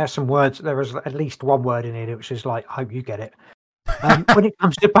actually, and there's some words. There was at least one word in here which is like, I hope you get it. When it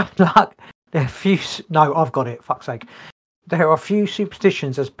comes to bad luck, there are few. No, I've got it. Fuck's sake. There are a few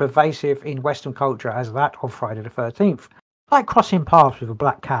superstitions as pervasive in Western culture as that of Friday the 13th. Like crossing paths with a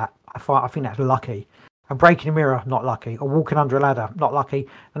black cat, I think that's lucky. And breaking a mirror, not lucky. Or walking under a ladder, not lucky.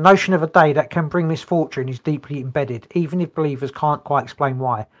 The notion of a day that can bring misfortune is deeply embedded, even if believers can't quite explain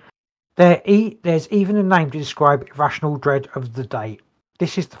why. There's even a name to describe irrational dread of the day.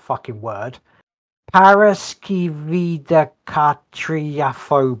 This is the fucking word.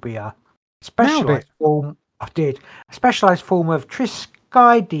 Paraskividacatriophobia. Specialized form. I did. A specialized form of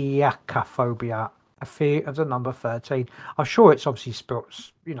triskaidekaphobia, a fear of the number 13. I'm sure it's obviously spelled,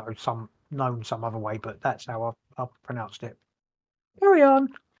 some other way, but that's how I've pronounced it. Carry on.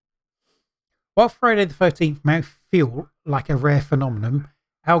 While Friday the 13th may feel like a rare phenomenon,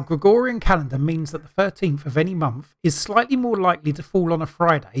 our Gregorian calendar means that the 13th of any month is slightly more likely to fall on a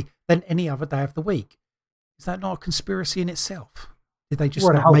Friday than any other day of the week. Is that not a conspiracy in itself? Did they just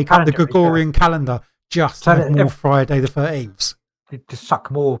not make up the Gregorian calendar just to have more Friday the 13th? To suck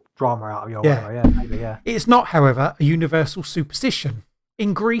more drama out of your maybe. It is not, however, a universal superstition.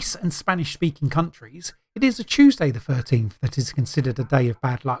 In Greece and Spanish-speaking countries, it is a Tuesday the 13th that is considered a day of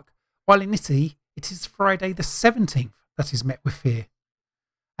bad luck, while in Italy, it is Friday the 17th that is met with fear.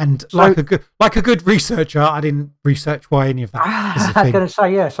 And like a good researcher, I didn't research why any of that is a thing. I was going to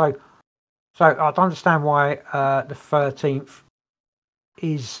say, yeah. So I'd understand why the 13th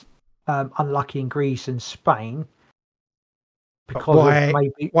is unlucky in Greece and Spain. Because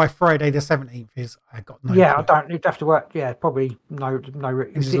why Friday the 17th is, I got no clue. I don't. You'd have to work. Yeah, probably no.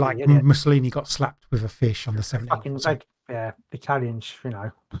 It's like Mussolini got slapped with a fish on the 17th. Italians.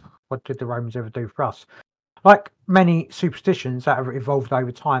 What did the Romans ever do for us? Like many superstitions that have evolved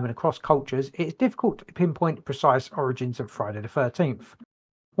over time and across cultures, it's difficult to pinpoint the precise origins of Friday the 13th.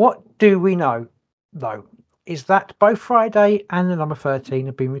 What do we know, though, is that both Friday and the number 13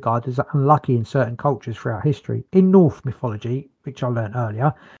 have been regarded as unlucky in certain cultures throughout history. In Norse mythology, which I learned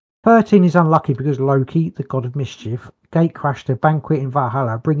earlier, 13 is unlucky because Loki, the god of mischief, gate-crashed a banquet in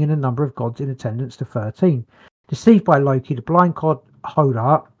Valhalla, bringing a number of gods in attendance to 13. Deceived by Loki, the blind god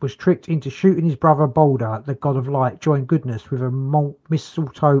Hodor was tricked into shooting his brother Balder, the god of light, joined goodness with a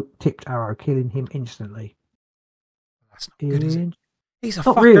mistletoe-tipped arrow, killing him instantly. That's not good, is it? He's a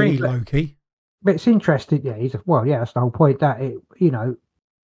fucker, really, Loki. But it's interesting, yeah. That's the whole point. That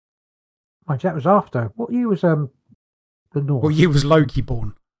that was after. What year was the Norse? What year was Loki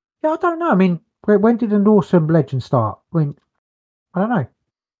born? Yeah, I don't know. I mean, when did the Norse legend start? I don't know.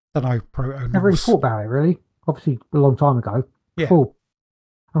 Proto-Norse. Never really thought about it, really. Obviously, a long time ago. Yeah. Cool.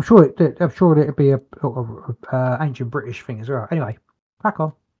 I'm sure it'd be a ancient British thing as well. Anyway, back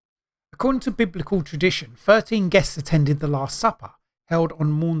on. According to biblical tradition, 13 guests attended the Last Supper, held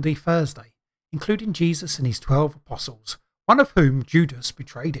on Maundy Thursday, including Jesus and his 12 apostles, one of whom, Judas,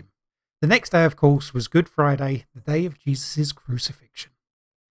 betrayed him. The next day, of course, was Good Friday, the day of Jesus' crucifixion.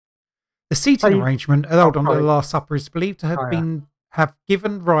 The seating arrangement held on the Last Supper is believed to have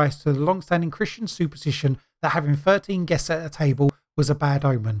given rise to the long-standing Christian superstition that having 13 guests at a table was a bad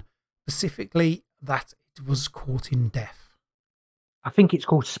omen, specifically that it was courting death. I think it's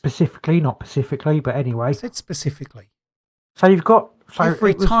called specifically, not pacifically, but anyway. I said specifically. So you've got...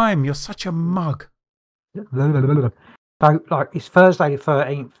 Every time, you're such a mug. So, it's Thursday the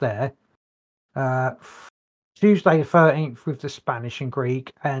 13th there. Tuesday the 13th with the Spanish and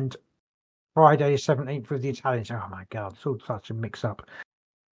Greek, and Friday the 17th with the Italians. Oh my God, it's all such a mix-up.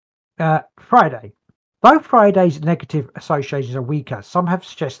 Friday. Though Friday's negative associations are weaker, some have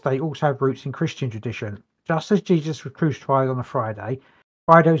suggested they also have roots in Christian tradition. Just as Jesus was crucified on a Friday,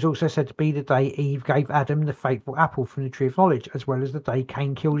 Friday is also said to be the day Eve gave Adam the fateful apple from the tree of knowledge, as well as the day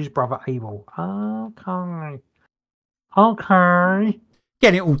Cain killed his brother Abel. Okay.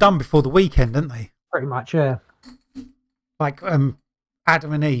 Getting it all done before the weekend, didn't they? Pretty much, yeah. Like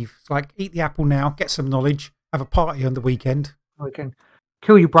Adam and Eve. It's like, eat the apple now, get some knowledge, have a party on the weekend. We can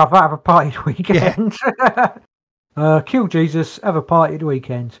kill your brother, have a party at the weekend. Kill Jesus, have a party at the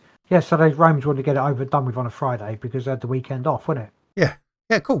weekend. Yeah, so those Romans wanted to get it over and done with on a Friday because they had the weekend off, wasn't it? Yeah,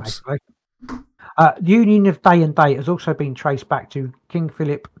 of course. The union of day and date has also been traced back to King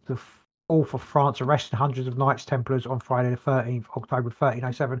Philip IV of France arresting hundreds of Knights Templars on Friday the 13th October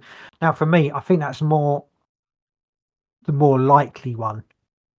 1307. Now, for me, I think that's the more likely one.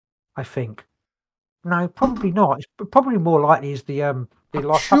 I think. No, probably not. It's probably more likely is the I'm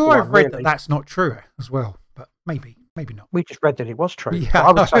last. sure I've read that that's not true as well, but maybe not. We just read that it was true. Yeah,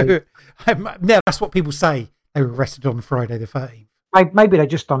 I would say, yeah, that's what people say. They were arrested on Friday the 13th. maybe they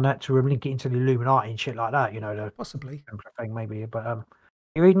just done that to link it into the Illuminati and shit like that. The Possibly. thing, maybe. But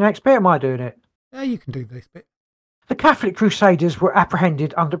you reading the next bit? Am I doing it? Yeah, you can do this bit. The Catholic Crusaders were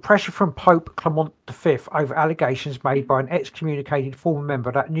apprehended under pressure from Pope Clement V over allegations made by an excommunicated former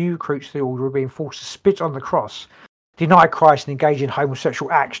member that new recruits to the order were being forced to spit on the cross, deny Christ, and engage in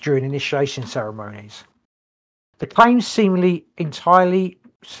homosexual acts during initiation ceremonies. The claims seemingly entirely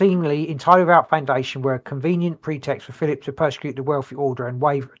without foundation were a convenient pretext for Philip to persecute the wealthy order and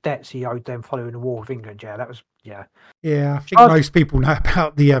waive debts he owed them following the War with England. Yeah, that was, yeah. Yeah, I think most people know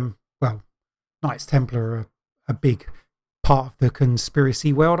about the, Knights Templar are a big part of the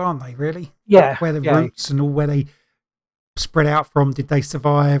conspiracy world, aren't they, really? Yeah. Where the roots and all where they spread out from, did they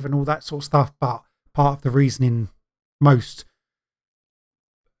survive and all that sort of stuff. But part of the reasoning where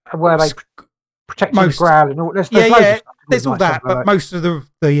they protecting the ground and all. There's all that. But most of the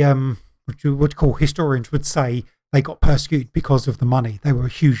what you would call historians would say they got persecuted because of the money. They were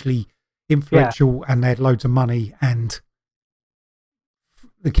hugely influential and they had loads of money, and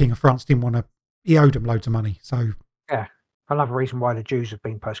the King of France didn't want to. He owed them loads of money. So yeah, another reason why the Jews have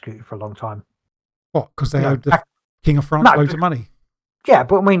been persecuted for a long time. What? Because they owed the King of France loads of money. Yeah,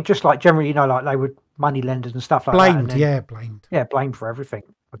 but I mean, just like generally, like they were money lenders and stuff like blamed, that. Blamed. Blamed. Yeah, blamed for everything.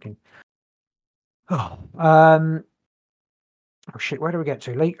 Fucking. Oh shit! Where do we get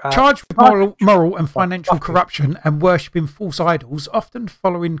to, Lee? Charged with moral and financial corruption and worshipping false idols, often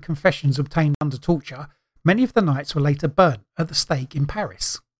following confessions obtained under torture, many of the knights were later burnt at the stake in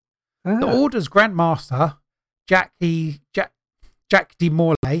Paris. The order's Grand Master, Jacques de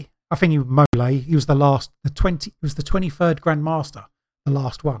Molay, I think he was Molay. He was the last. He was the 23rd Grand Master, the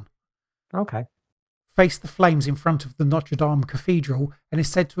last one. Okay. Faced the flames in front of the Notre Dame Cathedral and is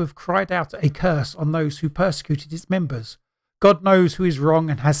said to have cried out a curse on those who persecuted its members. God knows who is wrong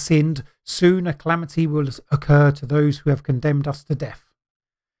and has sinned. Soon a calamity will occur to those who have condemned us to death.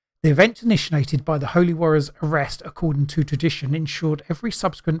 The event initiated by the Holy Warrior's arrest, according to tradition, ensured every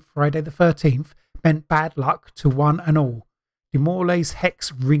subsequent Friday the 13th meant bad luck to one and all. De Molay's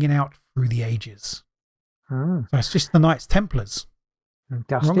hex ringing out through the ages. So it's just the Knights Templars.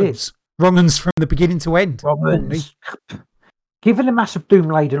 Wrong uns from the beginning to end. Given the massive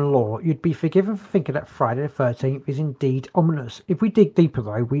doom-laden law, you'd be forgiven for thinking that Friday the 13th is indeed ominous. If we dig deeper,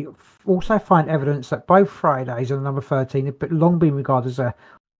 though, we also find evidence that both Fridays and the number 13 have long been regarded as a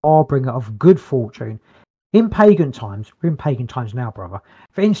harbinger of good fortune. In pagan times, we're in pagan times now, brother.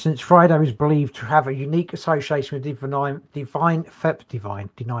 For instance, Friday is believed to have a unique association with divine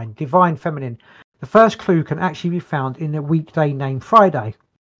feminine. The first clue can actually be found in a weekday named Friday,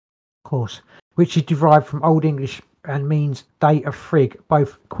 of course, which is derived from Old English and means day of Frigg,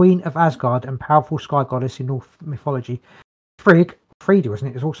 both queen of Asgard and powerful sky goddess in Norse mythology. Frida,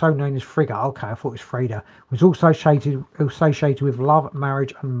 wasn't it? It's also known as Frigga. Okay, I thought it was Frida. Was also associated with love,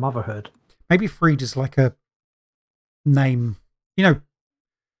 marriage, and motherhood. Maybe Frida's like a name, a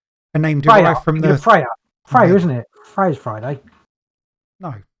name derived from the Freya. Freya, isn't it? Freya's Friday.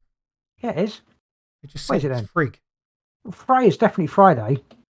 No. Yeah, it is. It just says it's Frigg. Freya's definitely Friday.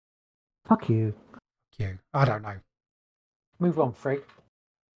 Fuck you. Fuck you. I don't know. Move on, Frigg.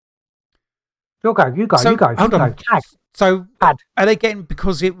 You go. Hold on. So, are they getting,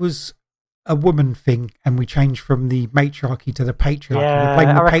 because it was a woman thing and we changed from the matriarchy to the patriarchy? Yeah, we're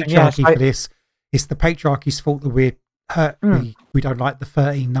blaming the patriarchy for this. It's the patriarchy's fault that we're hurt. We don't like the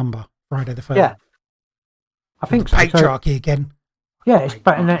 13 number, Friday the 13th. Yeah. I think so. Patriarchy again. Yeah, it's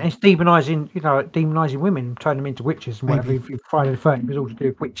demonising women, turning them into witches and whatever. Friday the 13th was all to do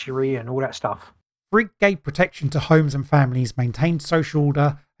with witchery and all that stuff. Frigg gave protection to homes and families, maintained social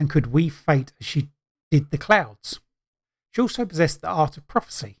order, and could weave fate as she did the clouds. She also possessed the art of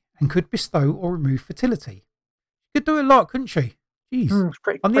prophecy and could bestow or remove fertility. She could do a lot, couldn't she? Jeez.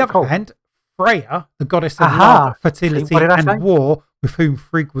 On the other hand, Freya, the goddess of love, fertility, and war, with whom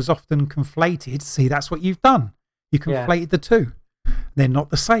Frigg was often conflated. See, that's what you've done. You conflated the two. They're not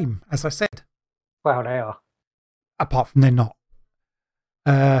the same, as I said. Well, they are. Apart from they're not.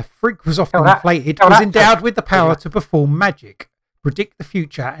 Frigg was often conflated, was endowed with the power to perform magic, predict the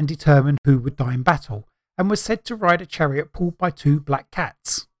future, and determine who would die in battle, and was said to ride a chariot pulled by 2 black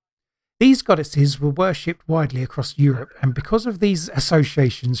cats. These goddesses were worshipped widely across Europe, and because of these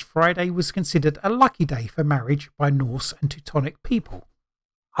associations, Friday was considered a lucky day for marriage by Norse and Teutonic people.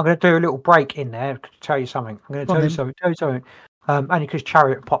 I'm going to do a little break in there to tell you something. I'm going to tell you something. Only because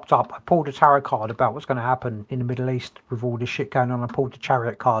Chariot popped up. I pulled a tarot card about what's going to happen in the Middle East with all this shit going on. I pulled the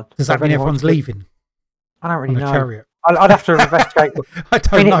Chariot card. Does that mean everyone's leaving? I don't really know. Chariot? I'd have to investigate. I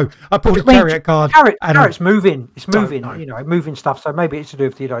don't know. I pulled a Chariot card. Chariot's moving. It's moving. Moving stuff. So maybe it's to do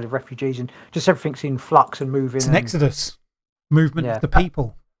with the refugees and just everything's in flux and moving. It's an exodus. Movement of the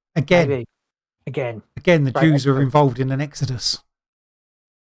people. Again, the Jews are involved in an exodus.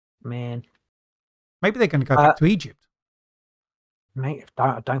 Man. Maybe they're going to go back to Egypt. Mate,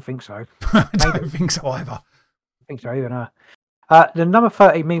 I don't think so. I don't think so either. I think so either, no. The number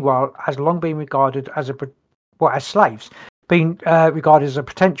 30, meanwhile, has long been regarded as as slaves, being regarded as a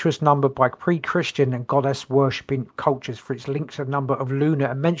pretentious number by pre-Christian and goddess-worshipping cultures for its links to a number of lunar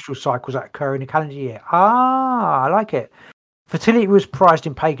and menstrual cycles that occur in a calendar year. I like it. Fertility was prized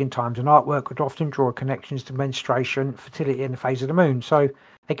in pagan times, and artwork would often draw connections to menstruation, fertility, and the phase of the moon. So,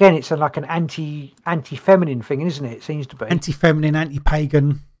 again, it's like an anti-feminine thing, isn't it? It seems to be. Anti-feminine,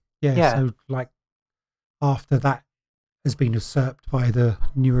 anti-pagan. Yeah. So, like, after that has been usurped by the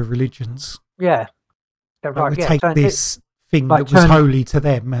newer religions. Yeah. Like, we take this thing that was holy to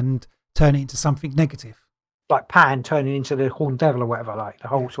them and turn it into something negative. Like Pan turning into the horned devil or whatever, like the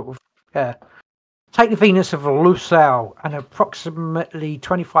whole sort of, Take the Venus of Lucille, an approximately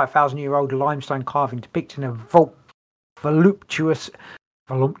 25,000-year-old limestone carving depicting a voluptuous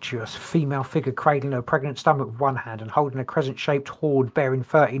female figure cradling her pregnant stomach with one hand and holding a crescent-shaped horn bearing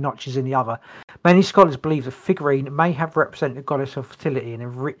 30 notches in the other. Many scholars believe the figurine may have represented the goddess of fertility in a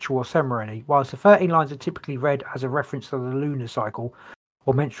ritual or ceremony, whilst the 13 lines are typically read as a reference to the lunar cycle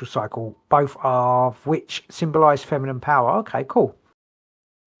or menstrual cycle, both of which symbolise feminine power. Okay, cool.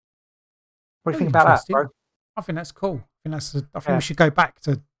 What do you think about that, bro? I think that's cool. I think we should go back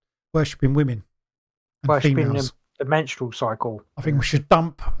to worshipping women and worshipping females. The menstrual cycle. I think we should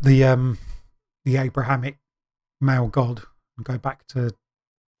dump the Abrahamic male god and go back to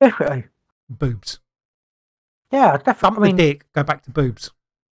boobs. Yeah, definitely. Dump the dick, go back to boobs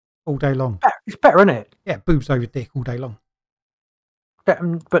all day long. It's better, isn't it? Yeah, boobs over dick all day long.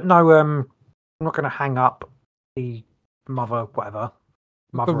 But no, I'm not going to hang up the mother, whatever.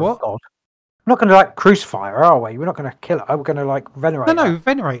 Mother of God. We're not going to crucify her, are we? We're not going to kill her. We're going to venerate her. No,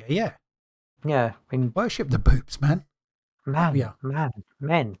 venerate her, yeah. Yeah. Worship the boobs, man.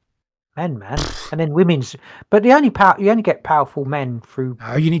 Men. And then women's. But you only get powerful men through.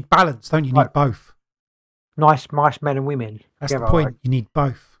 No, you need balance, don't you? You need both. Nice men and women. That's the point. You need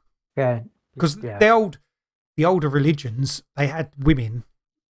both. Yeah. Because the older religions, they had women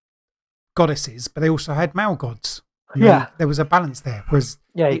goddesses, but they also had male gods. There was a balance there. Whereas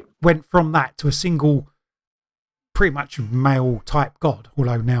it went from that to a single, pretty much male type god.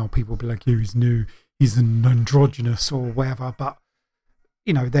 Although now people will be like, he's an androgynous or whatever. But,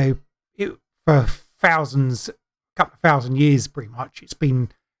 for couple of thousand years pretty much, it's been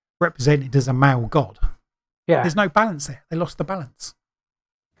represented as a male god. Yeah. There's no balance there. They lost the balance.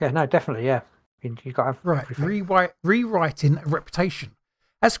 Yeah, no, definitely, yeah. You got to have rewriting a reputation.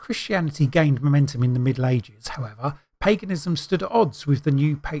 As Christianity gained momentum in the Middle Ages, however, paganism stood at odds with the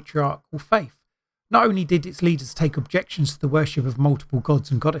new patriarchal faith. Not only did its leaders take objections to the worship of multiple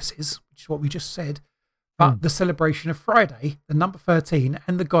gods and goddesses, which is what we just said, but the celebration of Friday, the number 13,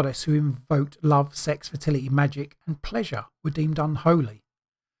 and the goddess who invoked love, sex, fertility, magic, and pleasure were deemed unholy.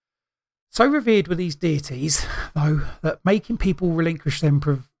 So revered were these deities, though, that making people relinquish them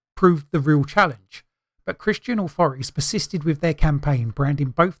proved the real challenge. But Christian authorities persisted with their campaign, branding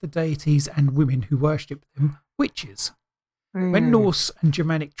both the deities and women who worshipped them witches. When Norse and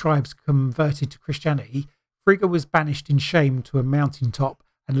Germanic tribes converted to Christianity, Frigga was banished in shame to a mountaintop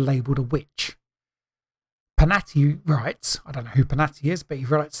and labelled a witch. Panatti writes, I don't know who Panatti is, but he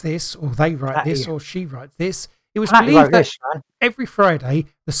writes this, or they write this, or she writes this. It was believed that every Friday,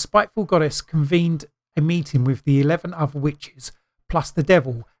 the spiteful goddess convened a meeting with the 11 other witches, plus the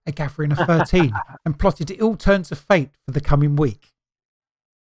devil, a gathering of 13, and plotted ill turns of fate for the coming week.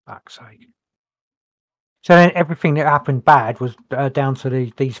 Fuck's sake. So then everything that happened bad was down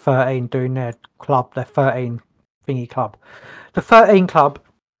to these 13 doing their 13 thingy club. The 13 club,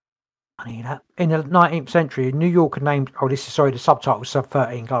 I need that. In the 19th century, New York had named. Oh, the subtitle was Sub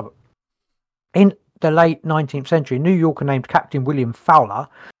 13 Club. In the late 19th century, New York named Captain William Fowler,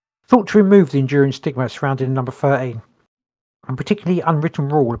 thought to remove the enduring stigma surrounding the number 13, and particularly unwritten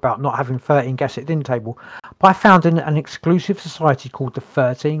rule about not having 13 guests at the dinner table, by founding an exclusive society called the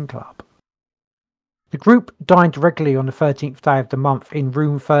 13 Club. The group dined regularly on the 13th day of the month in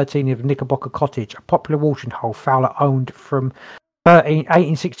room 13 of Knickerbocker Cottage, a popular watering hole Fowler owned from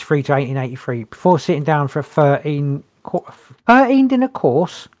 1863 to 1883, before sitting down for a 13 course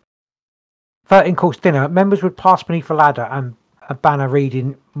dinner. Members would pass beneath a ladder and a banner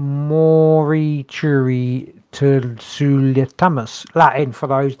reading Morituri to Sulitamus, Latin for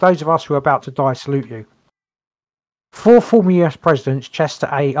those of us who are about to die salute you. 4 former US presidents, Chester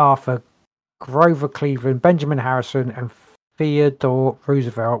A. Arthur, Grover Cleveland, Benjamin Harrison, and Theodore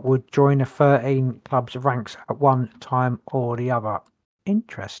Roosevelt, would join the 13 Club's ranks at one time or the other.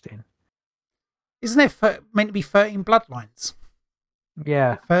 Interesting. Isn't there meant to be 13 bloodlines?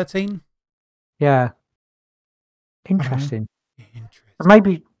 Yeah. 13? Yeah. Interesting. Interesting.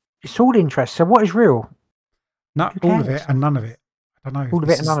 Maybe it's all interest. So what is real? Not all of it and none of it. I don't know. All of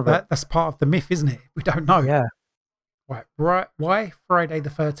it and none of it. That's part of the myth, isn't it? We don't know. Yeah. Right. Why Friday the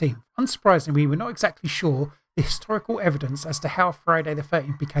 13th? Unsurprisingly, we're not exactly sure the historical evidence as to how Friday the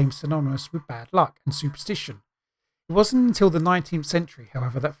 13th became synonymous with bad luck and superstition. It wasn't until the 19th century,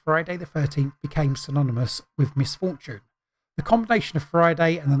 however, that Friday the 13th became synonymous with misfortune. The combination of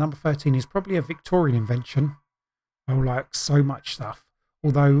Friday and the number 13 is probably a Victorian invention, like so much stuff.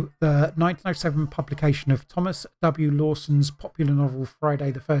 Although the 1907 publication of Thomas W. Lawson's popular novel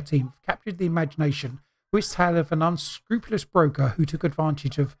Friday the 13th captured the imagination with its tale of an unscrupulous broker who took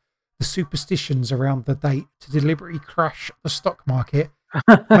advantage of the superstitions around the date to deliberately crash the stock market,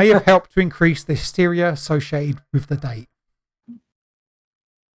 may have helped to increase the hysteria associated with the date. So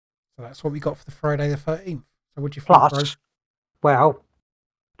that's what we got for the Friday the 13th. So what do you think, bro? Well,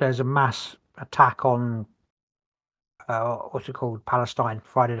 there's a mass attack on what's it called? Palestine,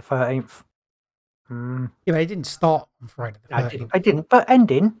 Friday the 13th. Yeah, but it didn't start on Friday the 13th. I didn't, but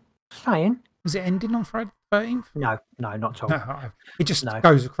ending, saying. Was it ending on Friday the 13th? No, not at all. No, it just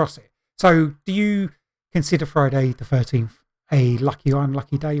goes across it. So do you consider Friday the 13th a lucky or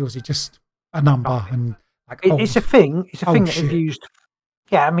unlucky day, or is it just a number? And it's a thing. It's a thing that shit. they've used.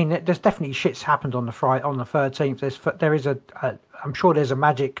 Yeah, I mean, there's definitely shit's happened on the 13th. There is I'm sure there's a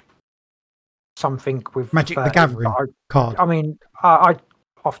magic something with Magic the Gathering card. I mean, I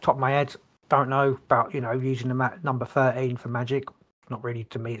off the top of my head don't know about using the number 13 for magic. Not really,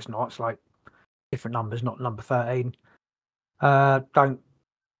 to me. It's not. It's like different numbers, not number 13.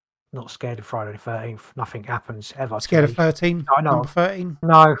 Not scared of Friday the 13th. Nothing happens ever. Scared of 13? No, number 13?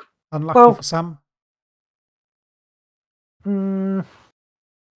 No. Unlucky for some? Well,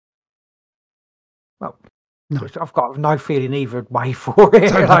 no. I've got no feeling either way for it.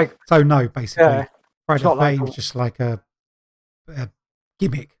 So no, basically. Yeah, Friday the 13th is just like a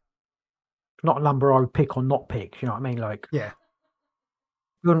gimmick. Not a number I would pick or not pick. You know what I mean? Yeah.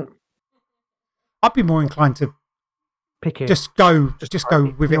 I'd be more inclined to pick it. Just go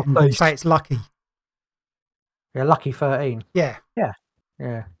with it and say it's lucky. Yeah, lucky 13. Yeah.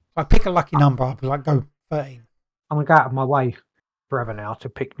 I pick a lucky number. I'd be like, go 13. I'm gonna go out of my way forever now to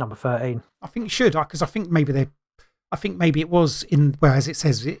pick number 13. I think you should, because I think maybe it was as it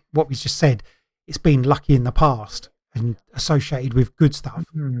says, what we just said, it's been lucky in the past and associated with good stuff.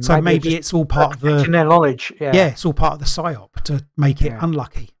 So maybe it's all part of the their knowledge. Yeah, it's all part of the psyop to make it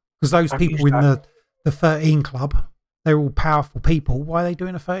unlucky. Because those people in the 13 club, they're all powerful people. Why are they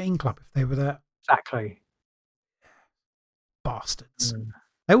doing a 13 club if they were that? Exactly. Bastards.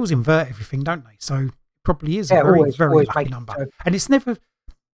 They always invert everything, don't they? So it probably is a very, very lucky number. And it's never,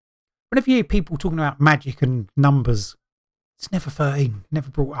 whenever you hear people talking about magic and numbers, it's never 13,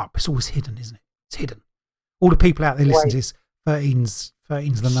 never brought up. It's always hidden, isn't it? It's hidden. All the people out there listening to this, 13's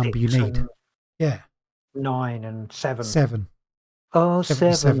the number you need. 9 and 7. 7. Oh,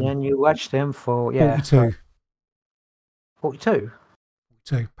 7, and you watch them for 42. 42?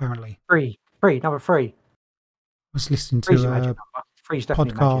 42, apparently. 3, number 3. I was listening to a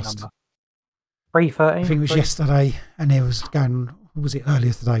podcast. 3, 13? I think it was yesterday, and it was going, was it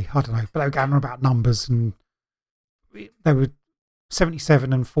earlier today? I don't know. But they were going on about numbers, and they were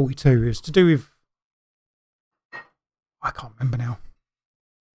 77 and 42. It was to do with, I can't remember now.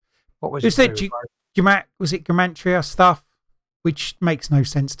 What was it? Was it gematria stuff? Which makes no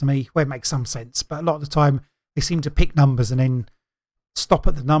sense to me. Well, it makes some sense, but a lot of the time they seem to pick numbers and then stop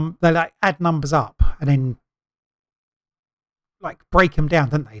at the they add numbers up and then like break them down,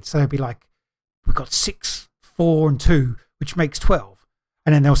 don't they? So they'll be like, we've got 6, 4, and 2, which makes 12.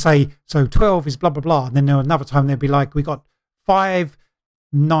 And then they'll say, so 12 is blah, blah, blah. And then another time they'll be like, we got 5,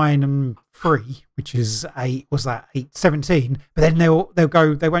 9, and 3, which is 8, was that 8, 17. But then they'll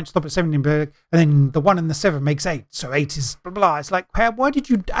go, they won't stop at 17, and then the 1 and the 7 makes 8. So 8 is blah, blah. It's like, why did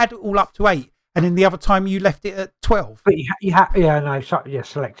you add it all up to 8? And then the other time you left it at 12. But you have, yeah, no,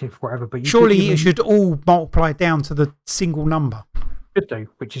 selective, whatever. But surely it should all multiply down to the single number. Should do,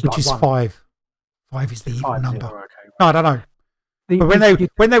 which is 5. 5 is the evil number. Okay. No, I don't know. But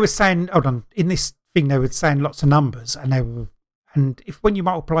when they were saying, hold on, in this thing they were saying lots of numbers, and when you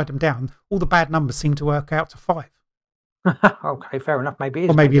multiplied them down, all the bad numbers seem to work out to 5. Okay, fair enough. Maybe it is.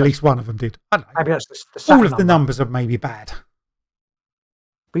 Or maybe at least one of them did. I don't know. Maybe that's the all of the numbers are maybe bad.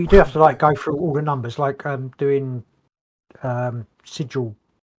 But you do have to like go through all the numbers, like doing sigil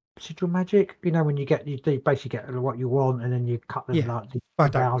magic. You know, when you basically get what you want, and then you cut them like the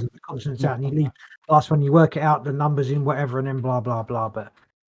vowels and the consonants out, and you leave last when you work it out, the numbers in whatever, and then blah blah blah. But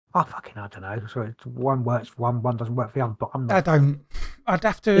I don't know. So one works for one doesn't work for the other. But I'm not. I'd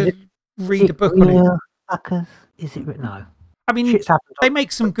have to read a book on it. Fuckers? Is it? No. I mean, they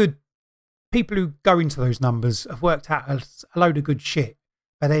make some good. People who go into those numbers have worked out a load of good shit,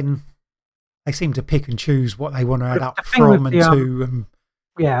 but then they seem to pick and choose what they want to add up from and to.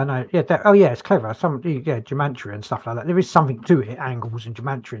 Yeah, I know. Yeah, it's clever. Gematria and stuff like that. There is something to it, angles and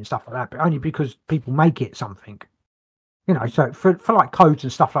gematria and stuff like that, but only because people make it something. You know, so for like codes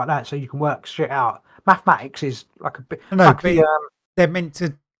and stuff like that, so you can work shit out. Mathematics is like a bit. No, but they're meant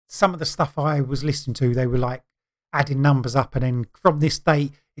to. Some of the stuff I was listening to, they were like adding numbers up, and then from this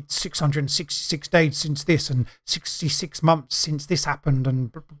date, it's 666 days since this, and 66 months since this happened,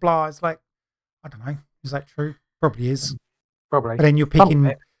 and blah blah blah. It's like, I don't know. Is that true? Probably is. Probably. But then you're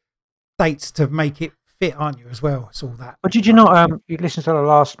picking dates to make it fit, aren't you, as well? It's all that. But did you not you listened to the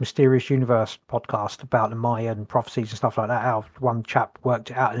last Mysterious Universe podcast about the Mayan prophecies and stuff like that? How one chap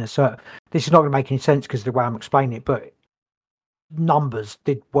worked it out in a certain. This is not going to make any sense because of the way I'm explaining it, but numbers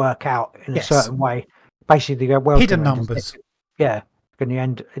did work out in a certain way. Basically, the world hidden numbers. Yeah, going to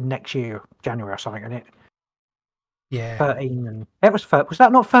end in next year, January or something, isn't it? Yeah. 13 and it was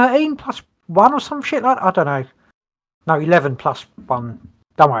that not 13 plus 1 or some shit like that? I don't know. No, 11 plus 1.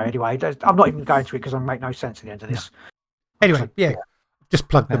 Don't worry, anyway. I'm not even going to it because it'll make no sense at the end of this. Anyway, so, just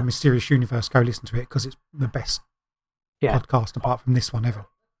plug the Mysterious Universe. Go listen to it because it's the best podcast apart from this one ever.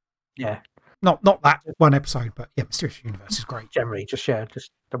 Yeah. Not that one episode, but Mysterious Universe is great. Generally, just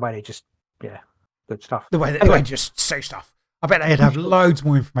the way they good stuff. The way they just say stuff. I bet they'd have loads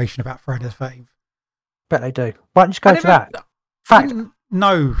more information about Friday the 13th. Bet they do. Why don't you just go to that? I didn't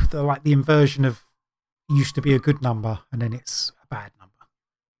know the inversion of used to be a good number and then it's a bad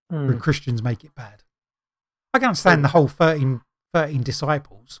number. When Christians make it bad. I can understand the whole 13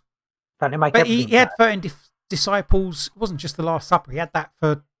 disciples. Don't they make but he had 13 disciples. It wasn't just the Last Supper. He had that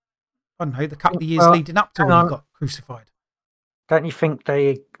for, I don't know, the couple of years leading up to when he got crucified. Don't you think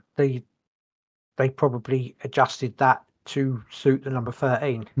they probably adjusted that to suit the number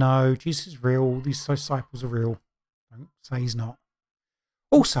 13? No, Jesus is real. These disciples are real. Don't say he's not.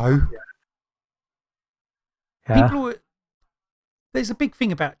 Also, there's a big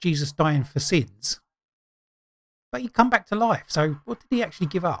thing about Jesus dying for sins, but he come back to life. So what did he actually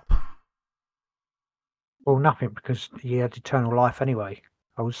give up? Well, nothing, because he had eternal life anyway.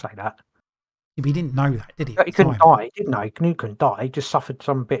 I would say that. But he didn't know that, did he? But he couldn't die, didn't he? He couldn't die. He just suffered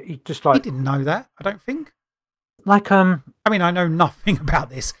some bit. He didn't know that. I don't think. I mean, I know nothing about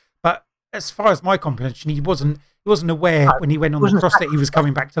this, but as far as my comprehension, he wasn't aware when he went on the cross that he was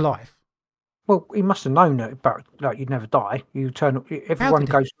coming back to life. Well, he must have known that, but like, you'd never die. Everyone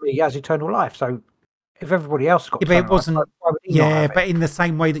goes to me, he has eternal life. So if everybody else got but it wasn't. But in the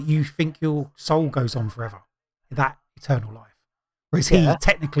same way that you think your soul goes on forever, that eternal life, whereas he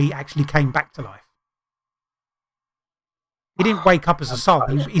technically actually came back to life. He didn't wake up as a soul.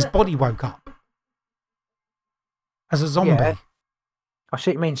 His body woke up as a zombie. Yeah. I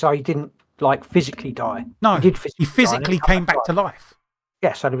see what you mean. So he didn't physically die. No, he physically came back to life.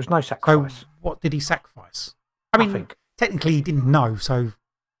 Yeah, so there was no sacrifice. So what did he sacrifice? I mean, technically he didn't know, so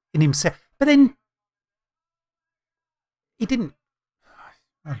in himself. But then he didn't.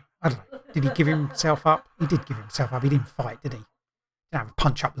 I don't know. Did he give himself up? He did give himself up. He didn't fight, did he? He didn't have a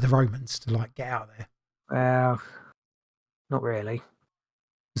punch up with the Romans to get out of there. Well, not really.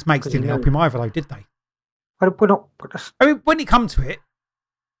 His mates didn't help him either, though, did they? We're not. I mean, when it come to it,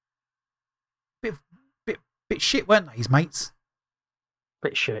 bit shit, weren't they? His mates.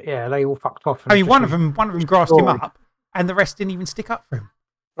 Bit shit, yeah. They all fucked off. I mean, one of them grassed him up, and the rest didn't even stick up for him.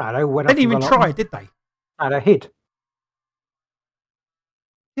 No, they all went They up didn't and even got try, did they? No, they hid.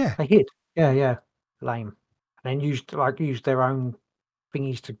 Yeah. They hid. Yeah. Lame. And then used their own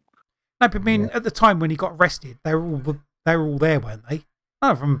thingies to. No, but I mean, at the time when he got arrested, they were all there, weren't they?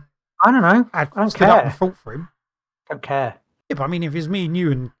 None of them I don't know. had I don't stood up care. and fought for him. Don't care. Yeah, but I mean, if it's me and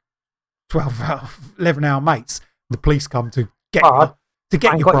you and 11 hour mates, the police come to get Oh, you, to get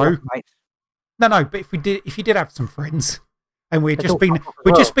I ain't you, got bro. you, mate. No, but if you did have some friends, and They're all fucked up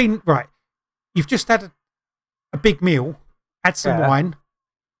as well. right. You've just had a big meal, had some wine.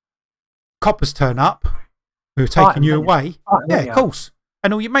 Coppers turn up, who are taking you away. Yeah, of course.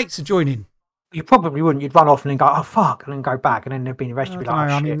 And all your mates are joining. You probably wouldn't. You'd run off and then go, oh fuck, and then go back, and then they've been arrested. I You'd don't be like,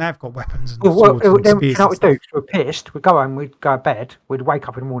 know. oh, I mean, shit. they've got weapons and Well, swords and then, spears you know and what we'd do? stuff. We're pissed. We'd go home, we'd go to bed, we'd wake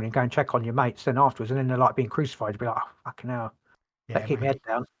up in the morning and go and check on your mates. Then afterwards, and then they're like being crucified. You'd be like, oh, fucking hell. Yeah, Keep my head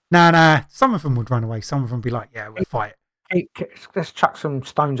down. Nah. Some of them would run away. Some of them would be like, yeah, we'll fight. Let's chuck some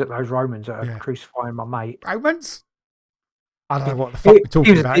stones at those Romans that are crucifying my mate. Romans? I don't know what the fuck we're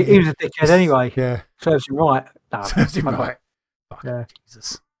talking about. He was a dickhead anyway. Yeah. Serves him right. No, serves him right. Fuck, yeah.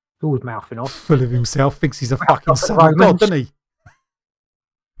 Jesus. Always mouthing off. Full of himself. Thinks he's a fucking son of God, doesn't he?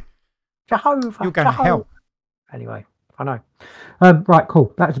 Jehovah. You're going to hell. Anyway, I know. Right,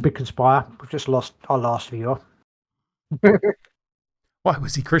 cool. That was a big conspire. We've just lost our last viewer. Why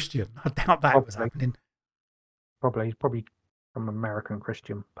was he Christian? I doubt that was happening. Probably from an American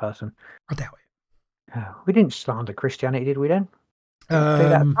Christian person. I doubt it. We didn't slander Christianity, did we then?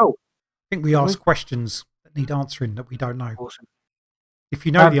 I think we asked questions that need answering that we don't know. Awesome. If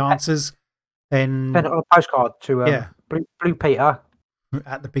you know the answers, then send it on a postcard to Blue Peter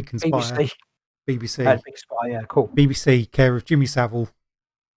at the Big Conspire. BBC. At Big Conspire, yeah, cool. BBC, care of Jimmy Savile.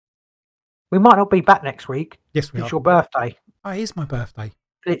 We might not be back next week. Yes, we are. It's your birthday. Oh, it is my birthday.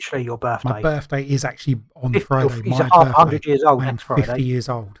 Literally your birthday. My birthday is actually on Friday. He's 100 years old next Friday. 50 years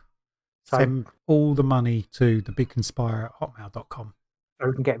old. So, send all the money to thebigconspire@hotmail.com. So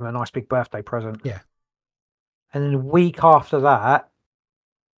we can get him a nice big birthday present. Yeah. And then the week after that,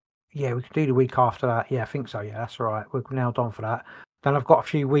 we can do the week after that. Yeah, I think so. Yeah, that's all right. We're nailed on for that. Then I've got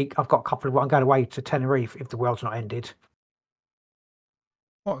a couple of, I'm going away to Tenerife if the world's not ended.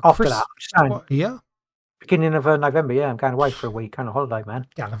 What, after that, yeah? Beginning of November, I'm going away for a week on a holiday, man.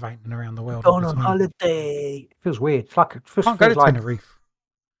 Gallivanting around the world. Going on holiday. Feels weird. It's like can't go to Tenerife.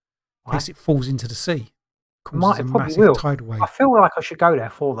 In case it falls into the sea. It probably will. Tidal wave. I feel like I should go there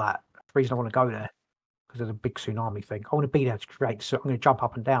for that. The reason I want to go there because there's a big tsunami thing. I want to be there to create. So I'm going to jump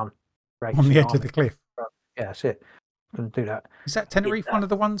up and down. On the edge of the cliff. Yeah, that's it. I'm going to do that. Is that Tenerife one of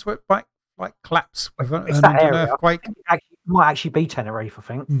the ones where it like collapse with an earthquake? It might actually be Tenerife, I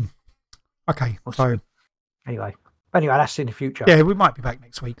think. Okay, so anyway, that's in the future. Yeah, we might be back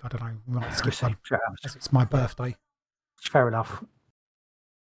next week. I don't know. We might skip one. It's my birthday. It's fair enough.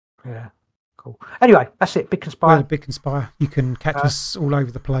 Yeah, cool. Anyway, that's it. Big Conspire. Well, Big Conspire. You can catch us all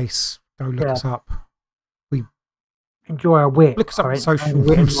over the place. Go look us up. We enjoy our wit. Look us up on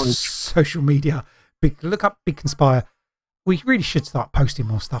social media. Look up Big Conspire. We really should start posting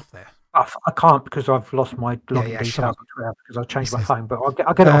more stuff there. I can't because I've lost my login details because I changed my phone. But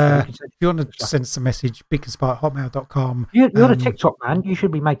I'll get it off. If you want to send us a message, bigconspire@hotmail.com. You're a TikTok man. You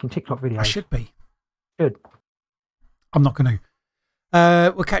should be making TikTok videos. I should be. Good. I'm not going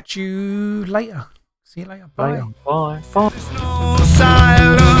to. We'll catch you later. See you later. Bye. Bye. Bye. There's no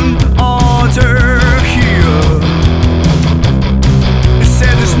silent order here.